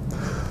participative.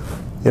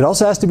 It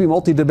also has to be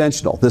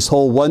multidimensional. This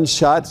whole one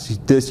shot,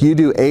 you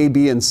do A,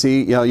 B, and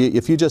C.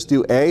 If you just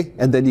do A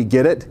and then you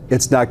get it,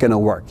 it's not going to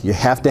work. You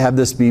have to have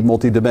this be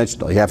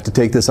multidimensional. You have to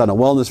take this on a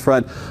wellness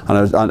front.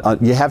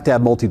 You have to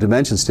have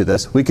multi-dimensions to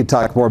this. We could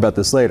talk more about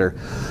this later.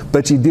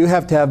 But you do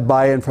have to have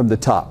buy-in from the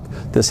top.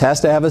 This has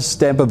to have a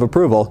stamp of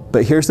approval,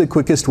 but here's the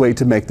quickest way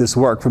to make this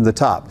work from the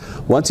top.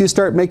 Once you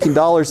start making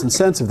dollars and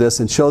cents of this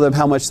and show them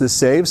how much this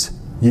saves,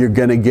 you're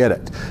going to get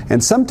it.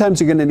 And sometimes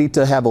you're going to need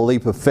to have a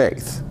leap of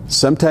faith.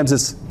 Sometimes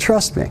it's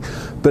trust me.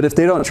 But if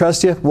they don't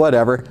trust you,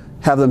 whatever,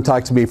 have them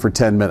talk to me for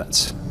 10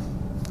 minutes.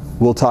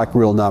 We'll talk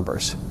real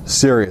numbers.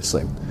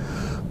 Seriously.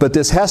 But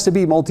this has to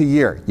be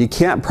multi-year. You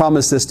can't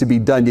promise this to be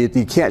done. You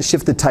can't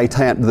shift the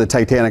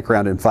Titanic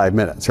around in 5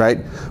 minutes, right?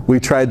 We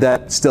tried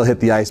that, still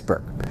hit the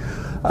iceberg.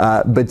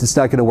 But it's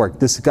not going to work.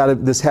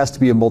 This has to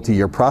be a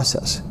multi-year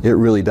process. It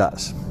really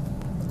does.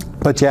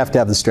 But you have to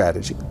have the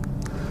strategy.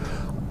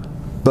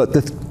 But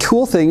the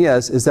cool thing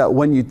is that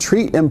when you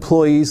treat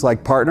employees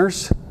like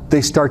partners,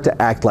 they start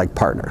to act like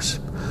partners.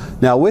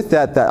 Now with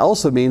that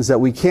also means that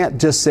we can't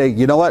just say,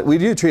 you know what, we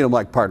do treat them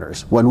like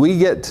partners. When we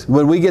get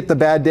the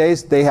bad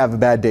days, they have a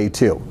bad day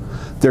too.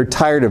 They're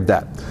tired of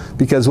that.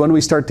 Because when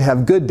we start to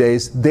have good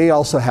days, they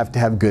also have to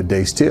have good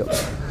days too.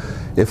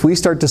 If we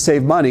start to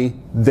save money,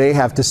 they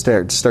have to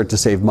start to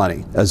save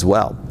money as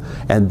well.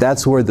 And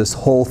that's where this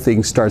whole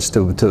thing starts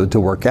to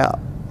work out.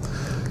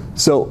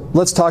 So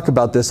let's talk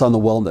about this on the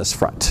wellness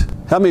front.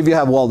 How many of you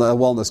have a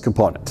wellness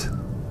component?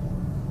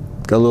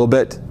 Got a little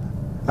bit?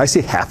 I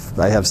see half.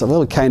 I have some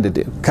little kind of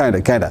do. Kind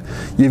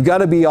of. You've got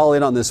to be all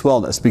in on this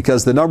wellness,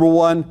 because the number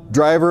one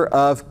driver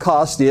of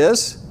cost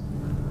is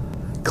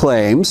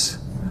claims,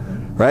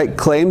 right?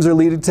 Claims are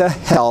leading to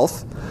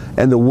health,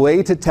 and the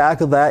way to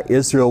tackle that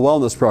is through a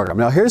wellness program.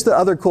 Now here's the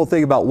other cool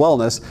thing about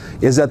wellness,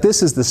 is that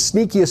this is the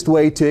sneakiest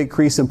way to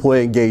increase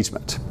employee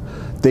engagement.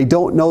 They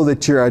don't know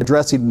that you're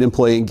addressing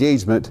employee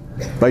engagement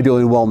by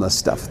doing wellness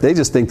stuff. They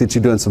just think that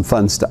you're doing some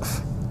fun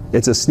stuff.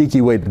 It's a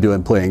sneaky way to do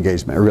employee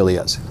engagement. It really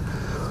is.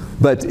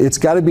 But it's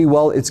got to be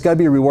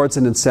rewards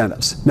and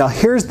incentives. Now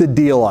here's the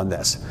deal on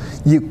this.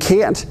 You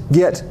can't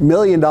get $1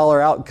 million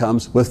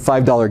outcomes with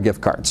 $5 gift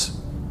cards.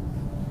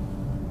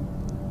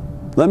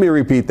 Let me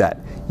repeat that.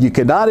 You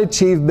cannot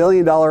achieve $1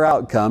 million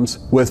outcomes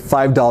with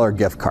 $5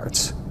 gift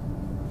cards.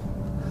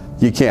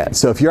 You can't.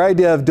 So if your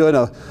idea of doing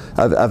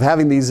of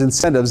having these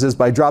incentives is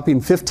by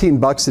dropping 15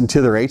 bucks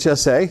into their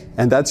HSA,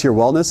 and that's your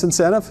wellness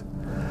incentive,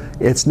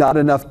 it's not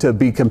enough to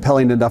be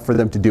compelling enough for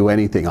them to do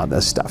anything on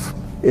this stuff.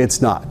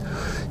 It's not.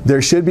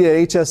 There should be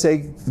an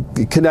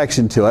HSA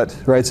connection to it,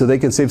 right? So they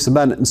can save some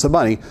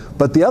money.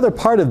 But the other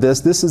part of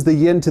this is the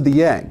yin to the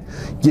yang.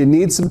 You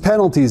need some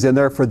penalties in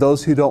there for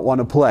those who don't want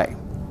to play.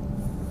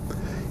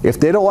 If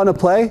they don't want to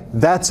play,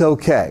 that's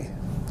okay.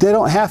 They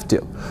don't have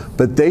to,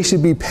 but they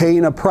should be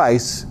paying a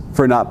price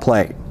for not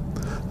playing.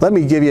 Let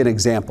me give you an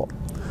example.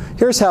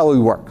 Here's how we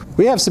work.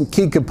 We have some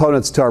key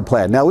components to our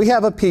plan. Now we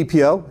have a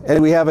PPO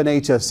and we have an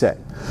HSA.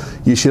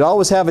 You should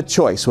always have a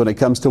choice when it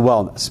comes to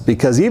wellness,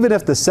 because even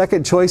if the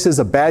second choice is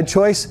a bad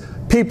choice,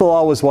 people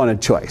always want a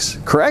choice,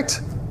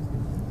 correct?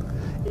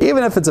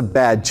 Even if it's a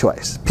bad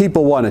choice,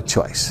 people want a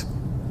choice.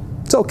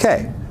 It's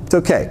okay. It's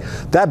okay.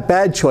 That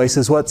bad choice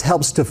is what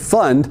helps to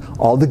fund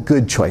all the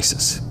good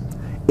choices.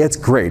 It's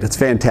great. It's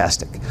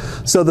fantastic.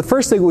 So the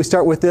first thing we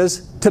start with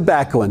is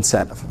tobacco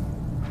incentive.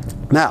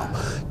 Now,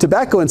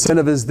 tobacco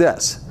incentive is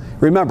this.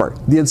 Remember,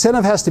 the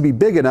incentive has to be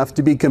big enough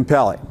to be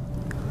compelling.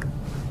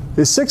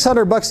 Is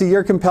 $600 a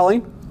year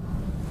compelling?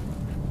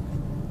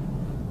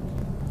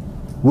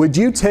 Would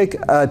you take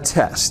a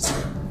test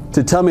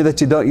to tell me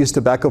that you don't use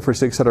tobacco for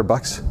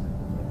 $600?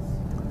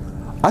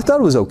 I thought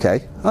it was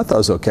okay. I thought it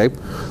was okay.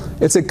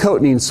 It's a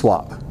cotinine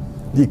swab.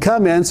 You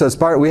come in, so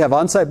we have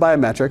on-site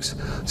biometrics.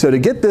 So to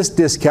get this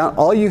discount,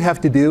 all you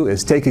have to do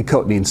is take a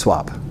cotinine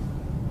swab.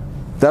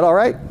 Is that all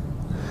right?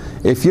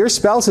 If your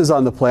spouse is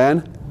on the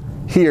plan,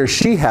 he or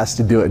she has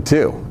to do it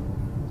too.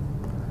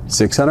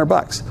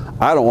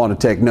 $600. I don't want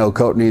to take no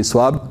cotinine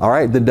swab. All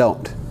right, then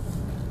don't.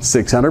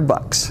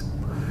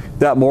 $600.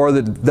 That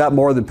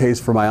more than pays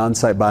for my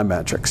on-site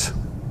biometrics.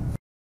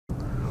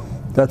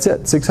 That's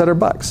it,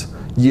 $600.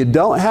 You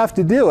don't have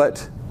to do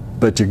it,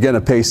 but you're going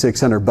to pay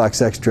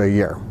 $600 extra a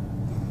year.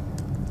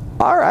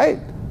 All right.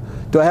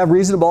 Do I have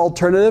reasonable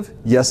alternative?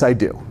 Yes, I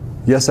do.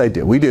 Yes, I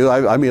do. We do.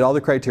 I meet all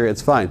the criteria.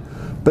 It's fine.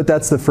 But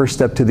that's the first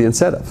step to the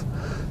incentive.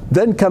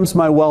 Then comes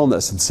my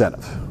wellness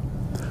incentive.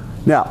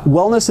 Now,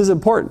 wellness is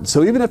important.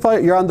 So even if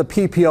you're on the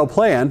PPO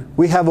plan,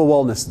 we have a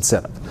wellness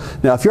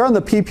incentive. Now, if you're on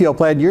the PPO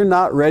plan, you're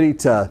not ready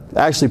to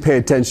actually pay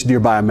attention to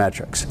your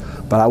biometrics.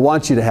 But I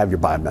want you to have your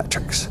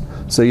biometrics.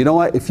 So you know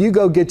what? If you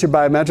go get your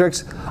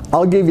biometrics,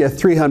 I'll give you a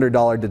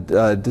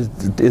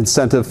 $300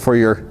 incentive for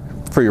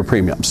your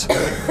premiums.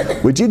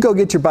 Would you go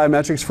get your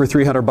biometrics for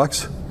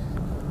 $300?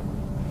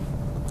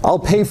 I'll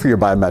pay for your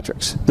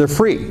biometrics. They're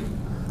free.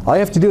 All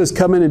you have to do is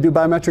come in and do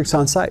biometrics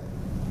on site.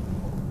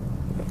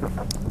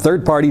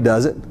 Third party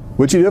does it.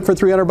 Would you do it for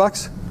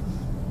 $300?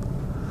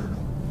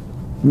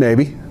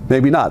 Maybe,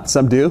 maybe not.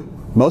 Some do,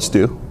 most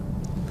do.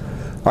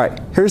 All right,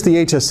 here's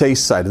the HSA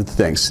side of the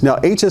things. Now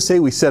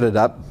HSA, we set it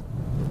up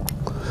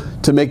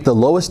to make the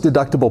lowest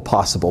deductible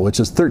possible,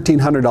 which is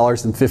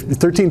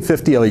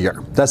 $1,350 a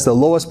year. That's the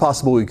lowest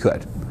possible we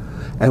could.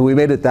 And we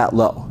made it that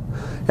low.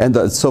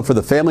 And so for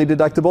the family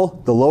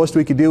deductible, the lowest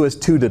we could do is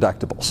 2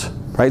 deductibles,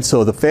 right?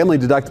 So the family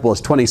deductible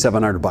is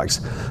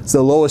 $2,700. It's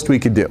the lowest we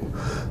could do.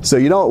 So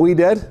you know what we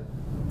did?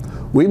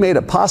 We made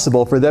it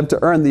possible for them to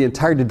earn the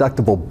entire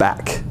deductible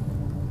back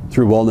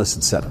through wellness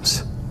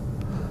incentives.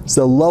 It's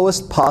the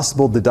lowest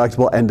possible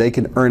deductible, and they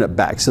can earn it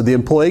back. So the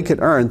employee can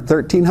earn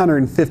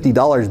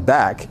 $1,350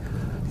 back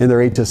in their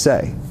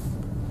HSA.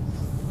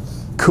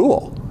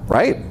 Cool,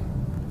 right?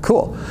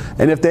 Cool.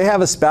 And if they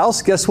have a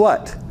spouse, guess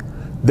what?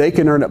 They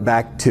can earn it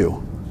back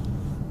too.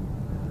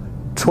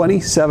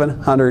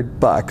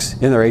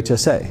 $2,700 in their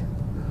HSA.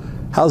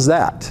 How's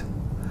that?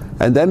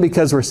 And then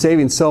because we're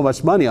saving so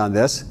much money on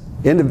this,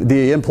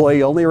 the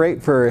employee only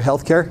rate for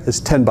healthcare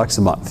is $10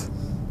 a month.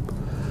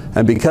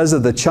 And because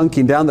of the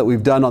chunking down that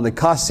we've done on the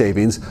cost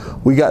savings,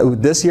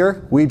 this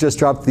year, we just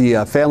dropped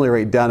the family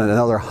rate down at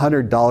another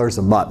 $100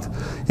 a month.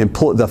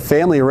 The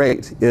family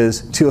rate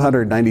is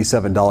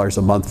 $297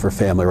 a month for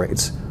family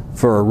rates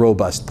for a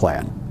robust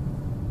plan.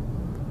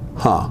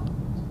 Huh.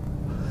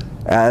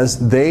 As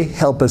they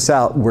help us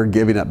out, we're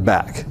giving it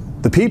back.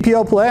 The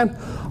PPO plan,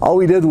 all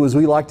we did was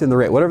we locked in the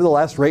rate. Whatever the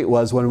last rate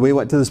was when we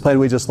went to this plan,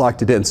 we just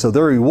locked it in. So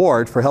the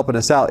reward for helping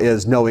us out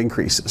is no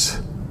increases.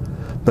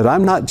 But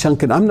I'm not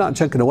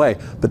chunking away,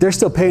 but they're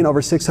still paying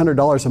over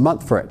 $600 a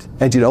month for it.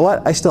 And you know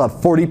what? I still have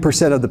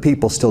 40% of the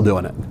people still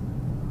doing it.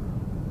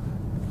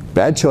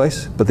 Bad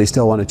choice, but they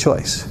still want a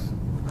choice.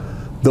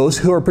 Those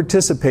who are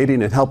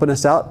participating and helping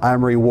us out,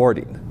 I'm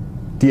rewarding.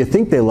 Do you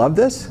think they love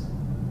this?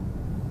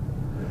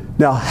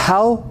 Now,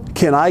 how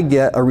can I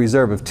get a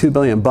reserve of $2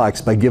 billion by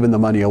giving the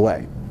money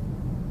away?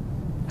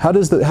 How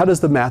does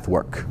the math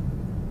work?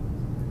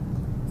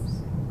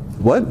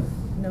 What?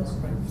 No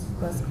claims,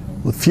 less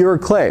claims. Fewer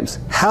claims.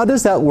 How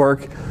does that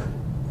work?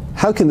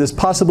 How can this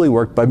possibly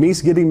work by me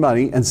getting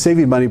money and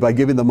saving money by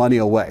giving the money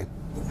away?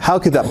 How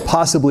could that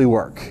possibly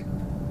work?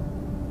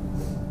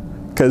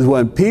 Because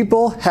when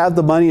people have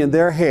the money in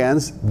their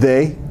hands,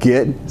 they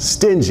get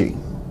stingy.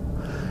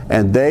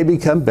 And they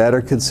become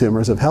better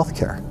consumers of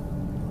healthcare.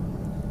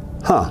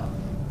 Huh,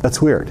 that's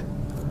weird.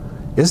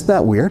 Isn't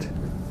that weird?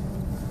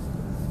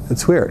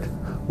 It's weird.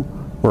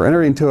 We're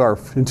entering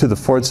into the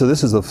fourth, so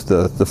this is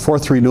the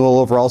fourth renewal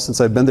overall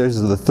since I've been there. This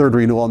is the third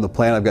renewal on the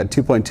plan. I've got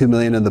 $2.2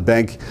 million in the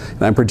bank,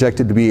 and I'm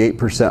projected to be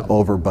 8%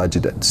 over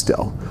budgeted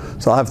still.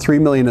 So I'll have $3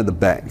 million in the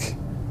bank,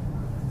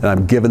 and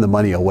I'm giving the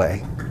money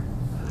away.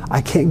 I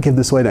can't give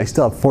this away, and I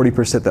still have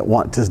 40% that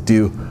want to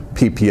do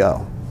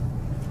PPO.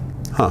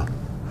 Huh.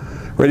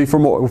 Ready for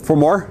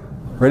more?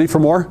 Ready for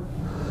more?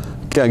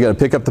 Okay, I got to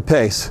pick up the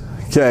pace.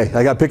 Okay,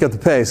 I got to pick up the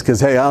pace because,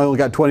 hey, I only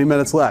got 20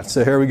 minutes left.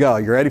 So here we go.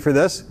 You ready for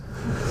this?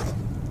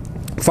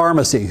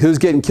 Pharmacy. Who's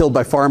getting killed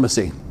by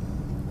pharmacy?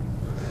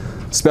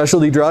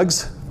 Specialty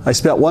drugs. I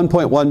spent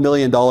 $1.1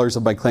 million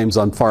of my claims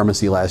on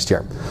pharmacy last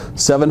year.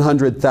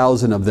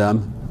 700,000 of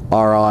them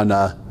are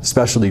on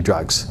specialty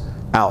drugs.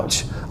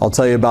 Ouch. I'll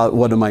tell you about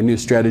one of my new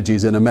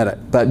strategies in a minute.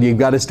 But you've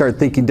got to start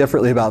thinking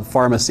differently about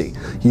pharmacy.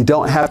 You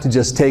don't have to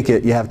just take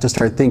it. You have to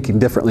start thinking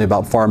differently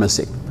about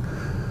pharmacy.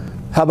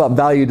 How about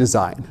value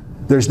design?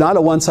 There's not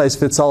a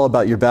one-size-fits-all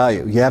about your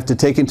value. You have to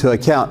take into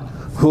account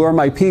who are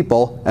my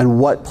people and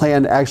what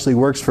plan actually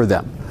works for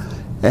them.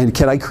 And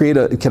can I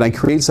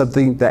create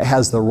something that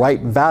has the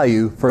right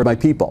value for my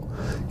people?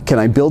 Can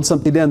I build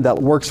something in that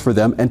works for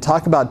them? And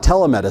talk about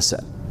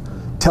telemedicine.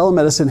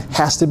 Telemedicine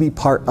has to be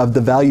part of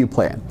the value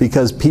plan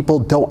because people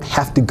don't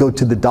have to go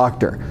to the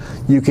doctor.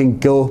 You can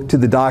go to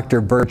the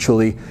doctor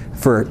virtually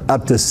for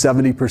up to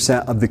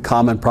 70% of the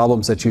common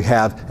problems that you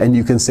have, and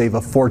you can save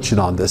a fortune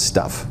on this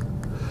stuff.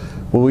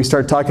 When we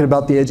start talking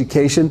about the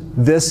education,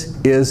 this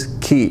is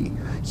key.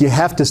 You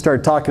have to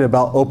start talking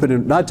about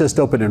not just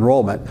open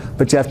enrollment,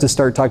 but you have to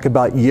start talking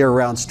about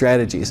year-round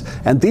strategies.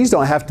 And these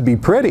don't have to be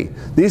pretty.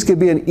 These could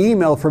be an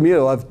email from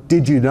you of,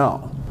 did you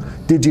know?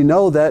 Did you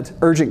know that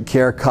urgent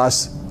care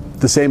costs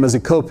the same as a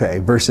copay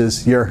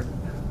versus the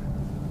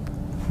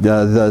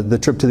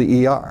trip to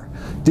the ER?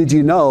 Did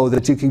you know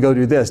that you can go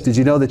do this? Did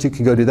you know that you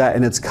can go do that?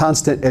 And it's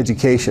constant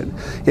education.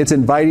 It's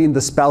inviting the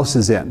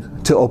spouses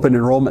in to open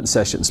enrollment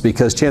sessions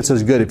because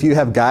chances are good if you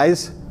have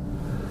guys,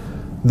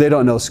 they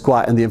don't know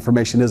squat and the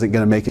information isn't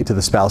going to make it to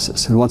the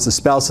spouses. And once the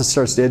spouses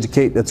starts to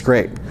educate, that's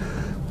great.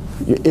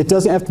 It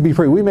doesn't have to be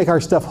free. We make our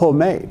stuff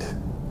homemade.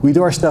 We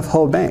do our stuff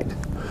homemade.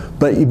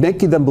 But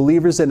making them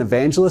believers and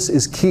evangelists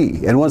is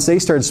key. And once they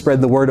start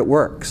spreading the word, it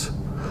works.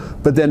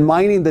 But then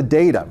mining the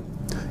data.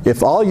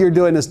 If all you're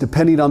doing is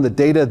depending on the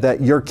data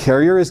that your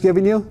carrier is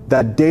giving you,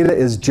 that data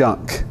is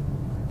junk.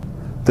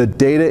 The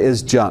data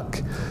is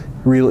junk.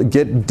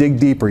 Dig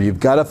deeper. You've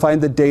got to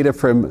find the data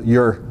from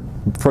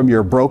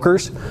your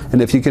brokers,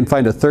 and if you can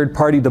find a third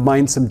party to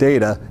mine some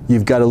data,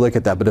 you've got to look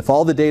at that. But if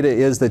all the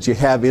data that you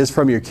have is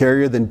from your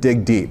carrier, then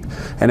dig deep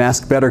and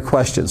ask better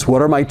questions.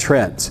 What are my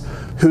trends?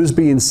 Who's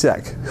being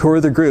sick? Who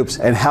are the groups?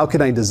 And how can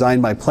I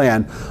design my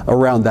plan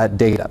around that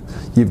data?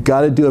 You've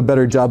got to do a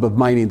better job of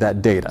mining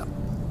that data.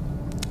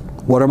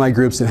 What are my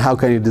groups and how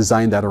can you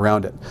design that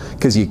around it?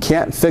 Because you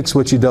can't fix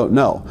what you don't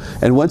know.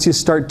 And once you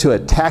start to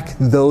attack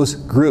those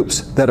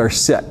groups that are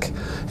sick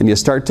and you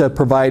start to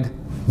provide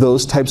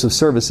those types of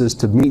services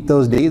to meet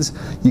those needs,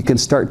 you can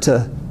start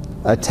to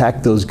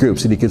attack those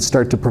groups and you can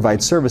start to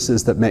provide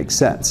services that make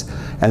sense.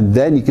 And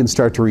then you can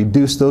start to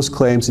reduce those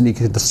claims and you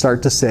can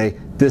start to say,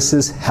 this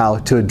is how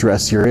to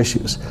address your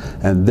issues.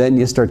 And then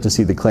you start to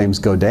see the claims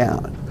go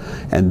down.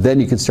 And then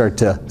you can start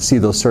to see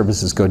those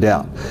services go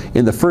down.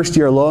 In the first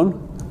year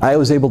alone, I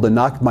was able to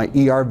knock my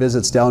ER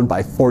visits down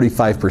by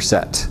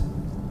 45%.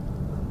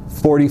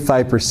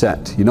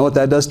 45%. You know what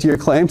that does to your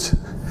claims?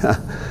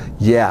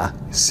 Yeah,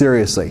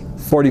 seriously,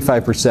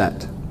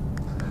 45%.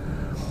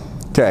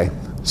 Okay,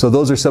 so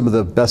those are some of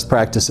the best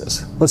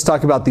practices. Let's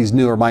talk about these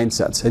newer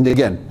mindsets. And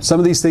again, some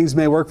of these things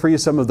may work for you,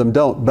 some of them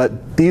don't,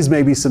 but these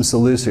may be some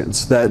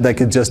solutions that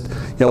could just,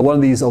 one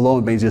of these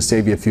alone may just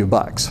save you a few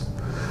bucks.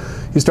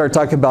 You start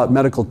talking about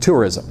medical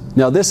tourism.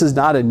 Now, this is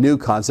not a new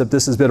concept.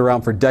 This has been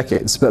around for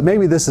decades, but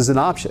maybe this is an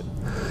option.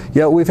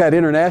 We've had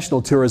international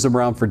tourism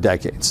around for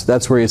decades.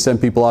 That's where you send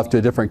people off to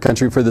a different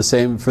country for the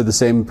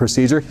same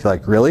procedure. You're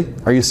like, really?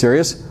 Are you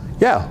serious?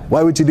 Yeah,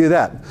 why would you do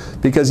that?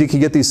 Because you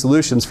can get these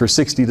solutions for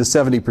 60 to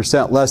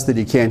 70% less than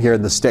you can here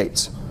in the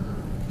States.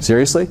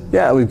 Seriously?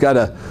 Yeah, we've got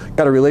a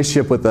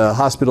relationship with a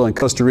hospital in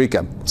Costa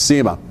Rica,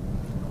 SEMA.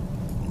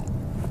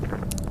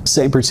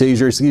 Same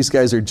procedures. These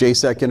guys are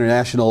JSEC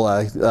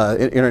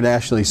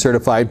internationally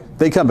certified.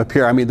 They come up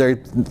here. I mean, they're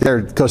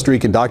Costa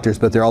Rican doctors,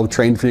 but they're all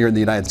trained here in the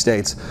United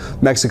States.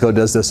 Mexico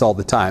does this all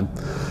the time.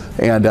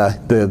 And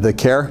the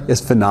care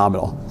is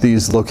phenomenal.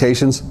 These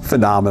locations,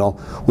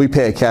 phenomenal. We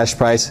pay a cash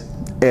price.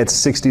 It's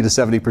 60 to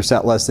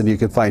 70% less than you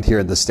can find here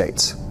in the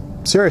States.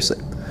 Seriously.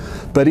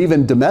 But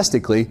even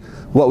domestically,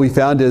 what we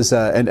found is,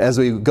 and as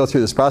we go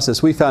through this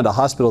process, we found a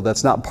hospital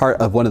that's not part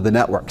of one of the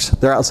networks.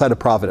 They're outside of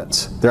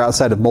Providence. They're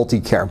outside of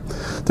multi-care.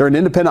 They're an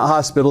independent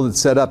hospital that's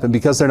set up, and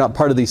because they're not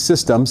part of these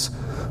systems,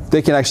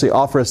 they can actually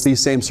offer us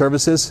these same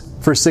services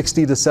for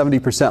 60 to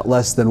 70%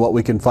 less than what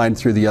we can find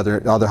through the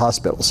other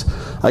hospitals.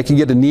 I can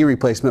get a knee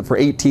replacement for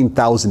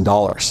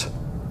 $18,000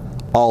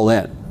 all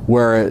in,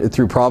 where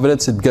through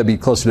Providence it's going to be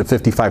closer to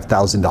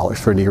 $55,000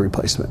 for a knee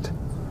replacement.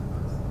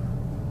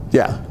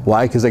 Yeah,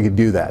 why? Because I could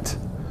do that.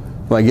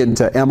 When I get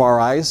into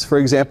MRIs, for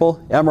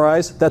example,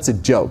 MRIs, that's a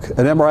joke.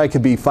 An MRI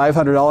could be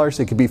 $500,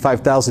 it could be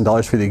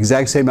 $5,000 for the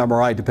exact same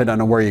MRI,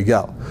 depending on where you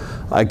go.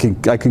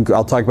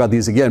 I'll talk about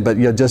these again, but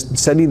just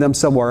sending them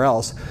somewhere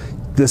else.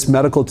 This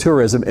medical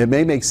tourism, it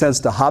may make sense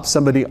to hop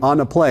somebody on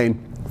a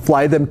plane,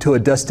 fly them to a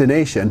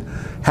destination,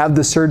 have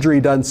the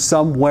surgery done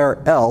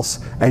somewhere else,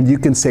 and you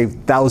can save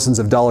thousands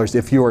of dollars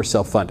if you are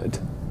self-funded.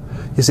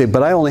 You say,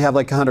 but I only have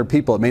like 100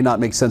 people. It may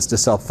not make sense to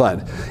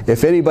self-fund.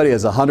 If anybody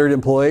has 100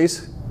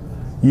 employees,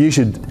 you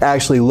should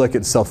actually look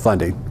at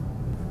self-funding.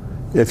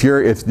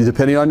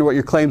 Depending on what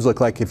your claims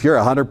look like, if you're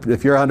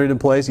 100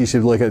 employees, you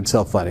should look at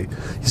self-funding.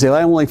 You say,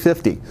 well, I'm only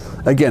 50.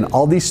 Again,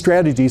 all these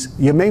strategies,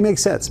 you may make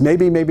sense,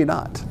 maybe, maybe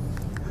not.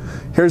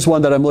 Here's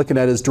one that I'm looking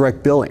at is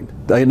direct billing,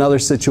 another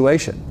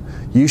situation.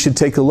 you should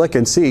take a look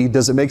and see,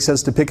 does it make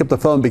sense to pick up the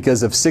phone?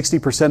 Because if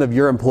 60% of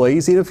your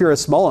employees, even if you're a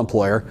small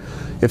employer,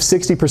 if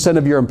 60%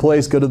 of your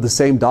employees go to the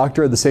same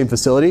doctor or the same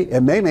facility,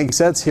 it may make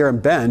sense here in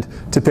Bend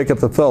to pick up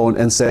the phone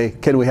and say,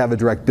 can we have a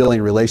direct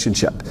billing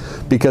relationship?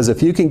 Because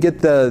if you can get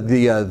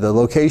the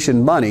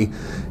location money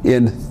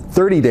in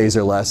 30 days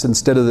or less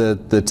instead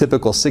of the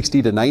typical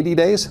 60 to 90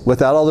 days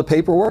without all the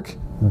paperwork,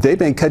 they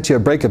may cut you a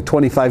break of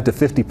 25 to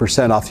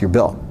 50% off your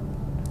bill.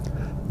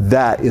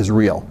 That is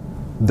real.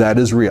 That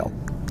is real.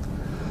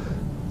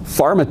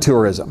 Pharma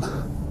tourism.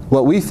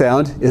 What we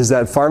found is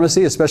that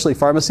pharmacy, especially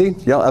pharmacy,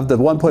 of the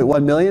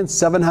 1.1 million,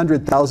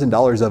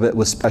 $700,000 of it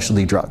was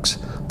specialty drugs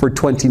for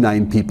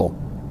 29 people.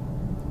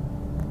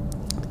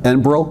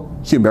 Enbrel,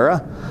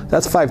 Humira,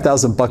 that's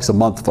 $5,000 a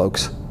month,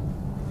 folks.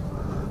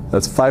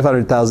 That's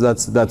 500,000.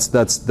 That's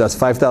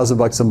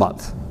 $5,000 a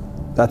month.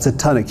 That's a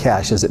ton of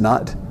cash, is it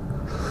not?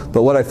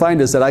 But what I find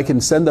is that I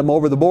can send them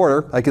over the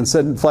border. I can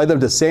fly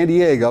them to San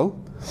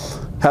Diego,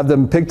 have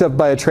them picked up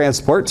by a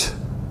transport,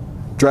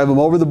 drive them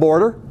over the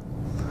border,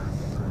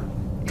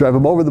 5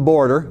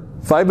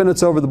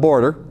 minutes over the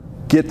border,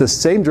 get the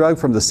same drug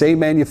from the same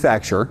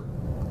manufacturer,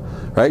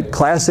 right?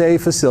 Class A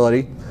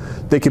facility.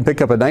 They can pick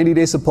up a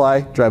 90-day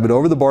supply, drive it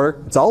over the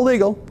border. It's all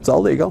legal. It's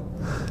all legal.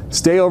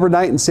 Stay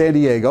overnight in San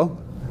Diego,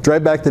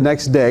 drive back the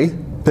next day,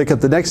 pick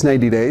up the next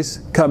 90 days,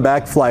 come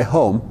back, fly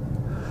home.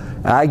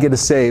 I get to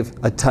save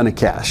a ton of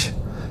cash.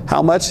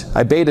 How much?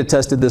 I beta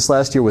tested this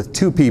last year with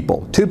 2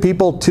 people. 2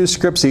 people, 2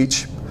 scripts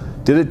each.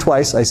 Did it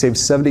twice. I saved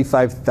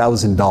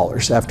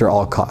 $75,000 after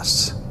all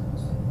costs.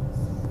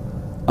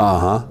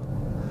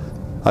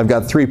 I've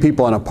got 3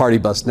 people on a party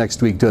bus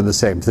next week doing the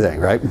same thing,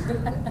 right?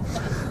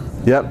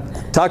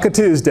 Yep. Taco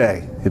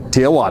Tuesday at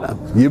Tijuana.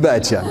 You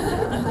betcha.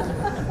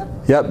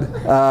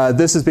 Yep.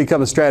 This has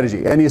become a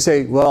strategy. And you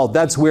say, well,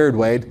 that's weird,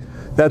 Wade.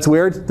 That's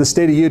weird. The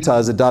state of Utah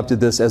has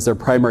adopted this as their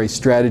primary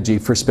strategy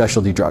for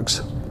specialty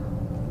drugs.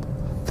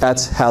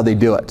 That's how they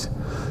do it.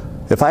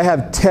 If I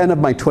have 10 of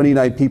my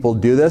 29 people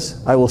do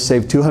this, I will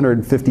save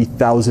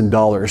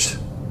 $250,000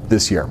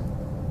 this year.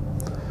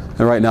 And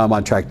right now I'm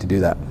on track to do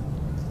that.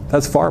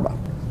 That's pharma.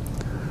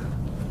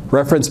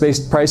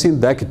 Reference-based pricing,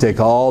 that could take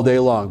all day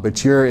long,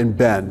 but you're in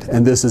Bend,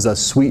 and this is a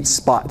sweet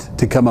spot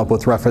to come up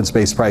with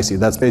reference-based pricing.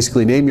 That's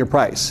basically name your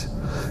price.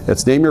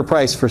 It's name your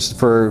price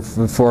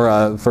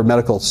for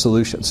medical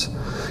solutions.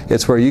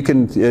 It's where you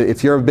can,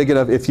 if you're big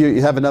enough, if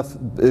you have enough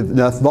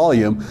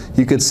volume,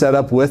 you could set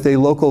up with a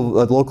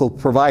local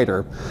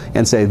provider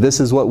and say, this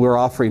is what we're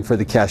offering for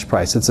the cash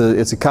price. It's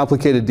a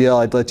complicated deal.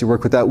 I'd let you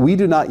work with that. We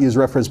do not use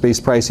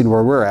reference-based pricing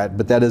where we're at,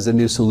 but that is a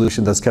new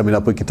solution that's coming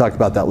up. We can talk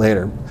about that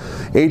later.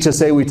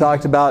 HSA we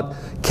talked about.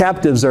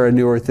 Captives are a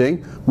newer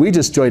thing. We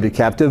just joined a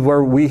captive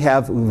where we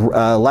have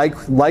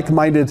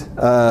like-minded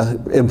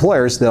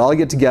employers that all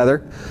get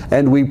together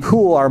and we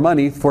pool our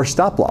money for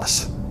stop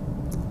loss.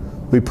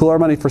 We pool our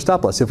money for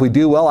stop loss. If we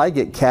do well, I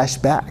get cash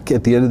back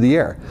at the end of the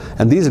year.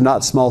 And these are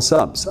not small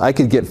sums. I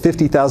could get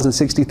 $50,000,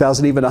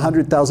 $60,000, even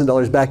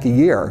 $100,000 back a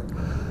year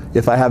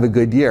if I have a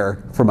good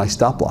year for my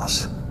stop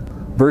loss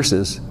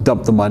versus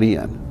dump the money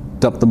in,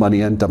 dump the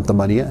money in, dump the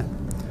money in.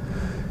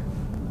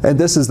 And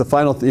this is the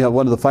final,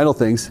 one of the final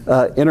things,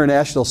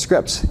 international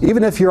scripts.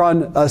 Even if you're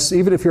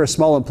even if you're a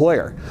small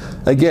employer,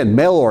 again,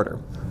 mail order.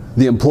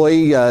 The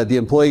employee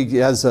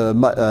has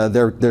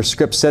their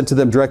script sent to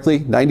them directly,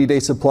 90-day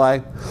supply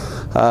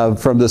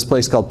from this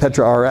place called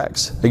Petra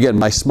RX. Again,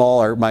 my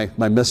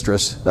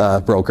mistress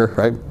broker,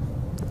 right?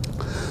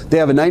 They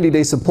have a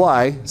 90-day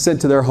supply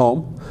sent to their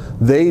home.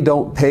 They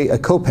don't pay a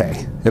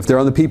copay. If they're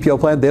on the PPO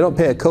plan, they don't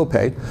pay a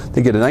copay.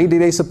 They get a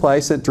 90-day supply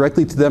sent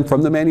directly to them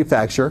from the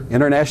manufacturer,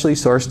 internationally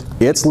sourced.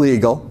 It's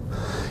legal,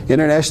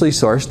 internationally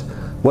sourced.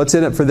 What's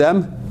in it for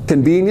them?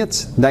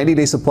 Convenience,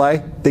 90-day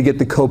supply. They get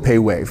the copay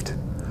waived.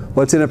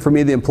 What's in it for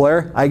me, the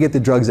employer? I get the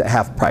drugs at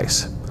half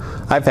price.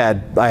 I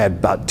had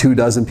about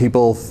 24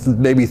 people,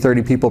 maybe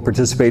 30 people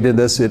participate in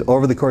this.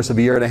 Over the course of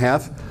a year and a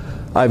half,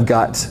 I've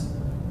got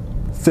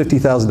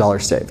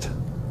 $50,000 saved.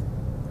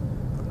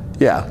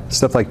 Yeah,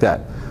 stuff like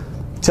that.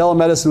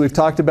 Telemedicine we've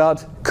talked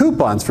about.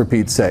 Coupons, for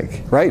Pete's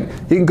sake, right?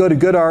 You can go to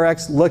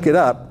GoodRx, look it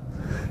up,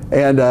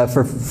 and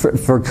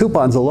for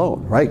coupons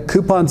alone, right?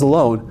 Coupons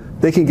alone,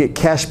 they can get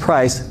cash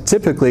price.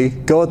 Typically,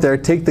 go out there,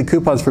 take the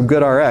coupons from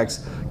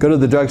GoodRx, go to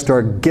the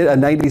drugstore, get a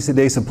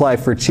 90-day supply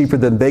for cheaper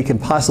than they can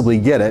possibly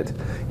get it,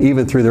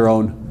 even through their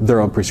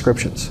own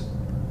prescriptions,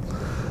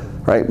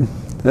 right?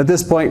 At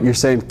this point, you're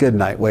saying, good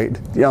night, Wade.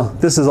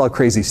 This is all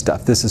crazy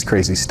stuff. This is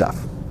crazy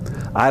stuff.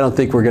 I don't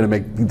think we're going to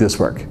make this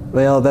work.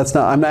 Well, that's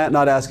not. I'm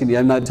not asking you.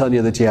 I'm not telling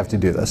you that you have to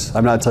do this.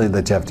 I'm not telling you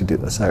that you have to do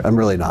this. I'm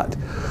really not.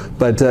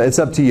 But it's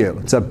up to you.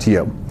 It's up to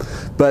you.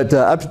 But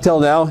up until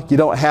now, you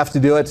don't have to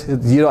do it.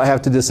 You don't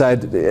have to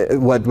decide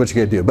what you're going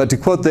to do. But to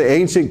quote the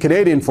ancient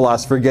Canadian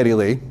philosopher Geddy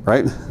Lee,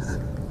 right?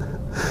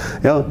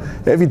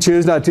 If you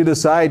choose not to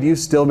decide, you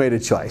still made a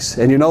choice,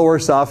 and you're no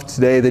worse off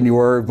today than you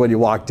were when you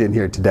walked in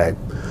here today.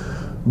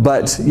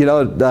 But you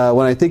know,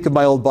 when I think of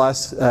my old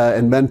boss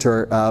and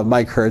mentor,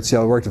 Mike Hertz, you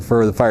know, I worked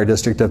for the fire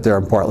district up there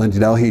in Portland. You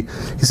know, he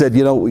said,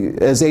 you know,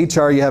 as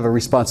HR, you have a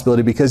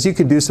responsibility because you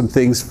can do some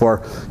things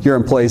for your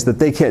employees that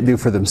they can't do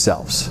for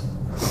themselves.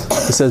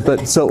 He says,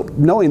 but so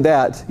knowing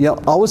that, you know,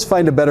 always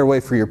find a better way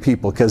for your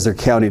people because they're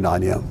counting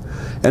on you.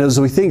 And as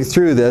we think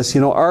through this,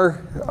 you know,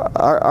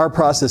 our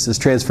process is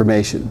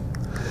transformation.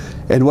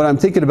 And when I'm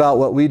thinking about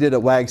what we did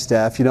at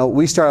Wagstaff, you know,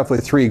 we start off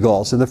with 3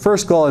 goals. And the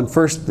first goal and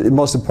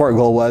most important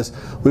goal was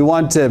we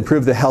want to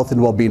improve the health and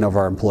well-being of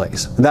our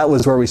employees. And that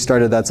was where we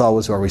started. That's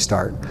always where we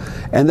start.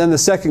 And then the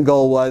second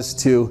goal was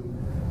to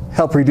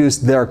help reduce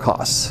their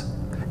costs.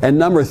 And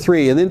number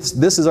 3, and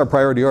this is our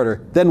priority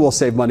order, then we'll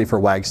save money for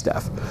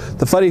Wagstaff.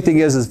 The funny thing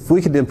is if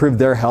we can improve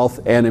their health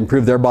and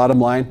improve their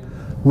bottom line,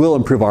 we'll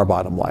improve our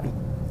bottom line.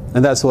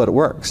 And that's what it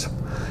works.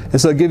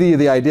 And so to give you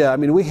the idea, I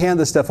mean, we hand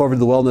this stuff over to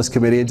the Wellness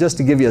Committee, and just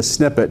to give you a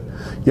snippet,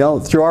 you know,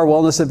 through our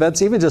wellness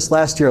events, even just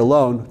last year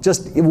alone,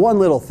 just one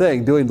little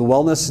thing, doing the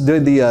wellness,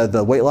 doing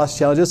the weight loss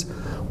challenges,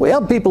 we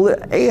helped people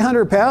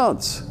 800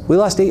 pounds. We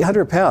lost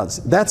 800 pounds.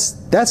 That's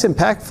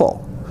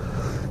impactful.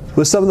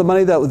 With some of the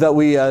money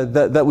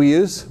that we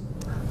use,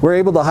 we're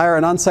able to hire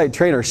an on-site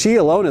trainer. She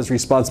alone is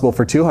responsible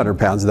for 200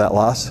 pounds of that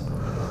loss.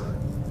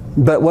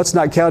 But what's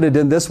not counted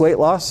in this weight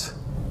loss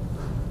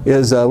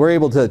is we're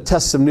able to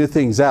test some new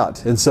things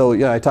out. And so,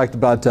 yeah, I talked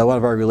about one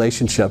of our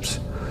relationships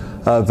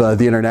of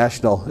the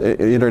international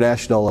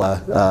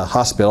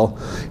hospital.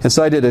 And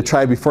so I did a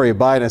try before you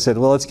buy, and I said,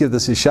 well, let's give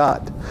this a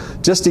shot.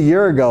 Just a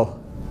year ago,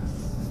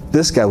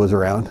 this guy was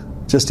around.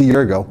 Just a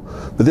year ago.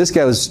 But this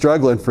guy was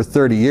struggling for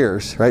 30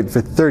 years, right? For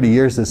 30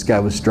 years, this guy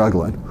was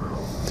struggling.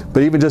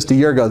 But even just a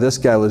year ago, this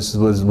guy was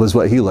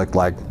what he looked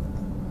like.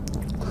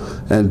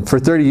 And for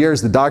 30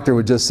 years, the doctor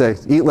would just say,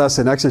 eat less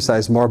and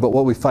exercise more. But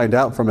what we find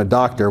out from a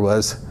doctor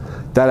was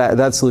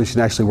that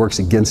solution actually works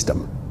against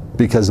him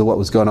because of what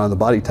was going on in the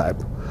body type.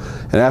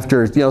 And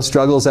after, you know,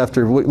 struggles,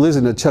 after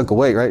losing a chunk of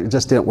weight, right, it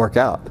just didn't work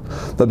out.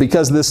 But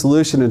because of this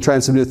solution and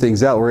trying some new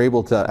things out, we're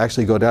able to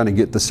actually go down and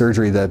get the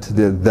surgery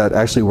that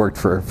actually worked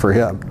for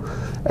him.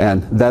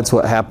 And that's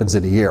what happens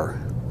in a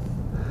year,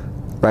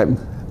 right?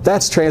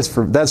 That's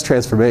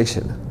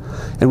transformation.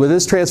 And with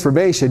this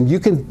transformation, you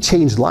can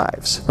change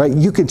lives, right?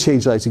 You can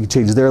change lives, you can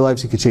change their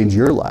lives, you can change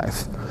your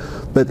life.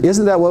 But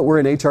isn't that what we're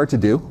in HR to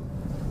do?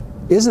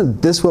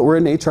 Isn't this what we're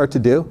in HR to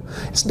do?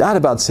 It's not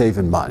about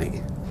saving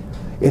money.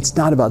 It's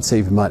not about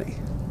saving money.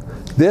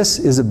 This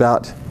is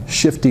about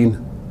shifting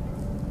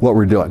what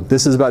we're doing.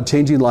 This is about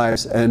changing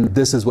lives, and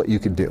this is what you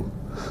can do.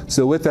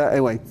 So with that,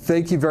 anyway,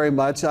 thank you very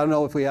much. I don't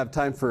know if we have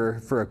time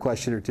for a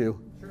question or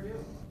two. Sure do.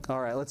 All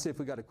right, let's see if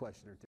we got a question or two.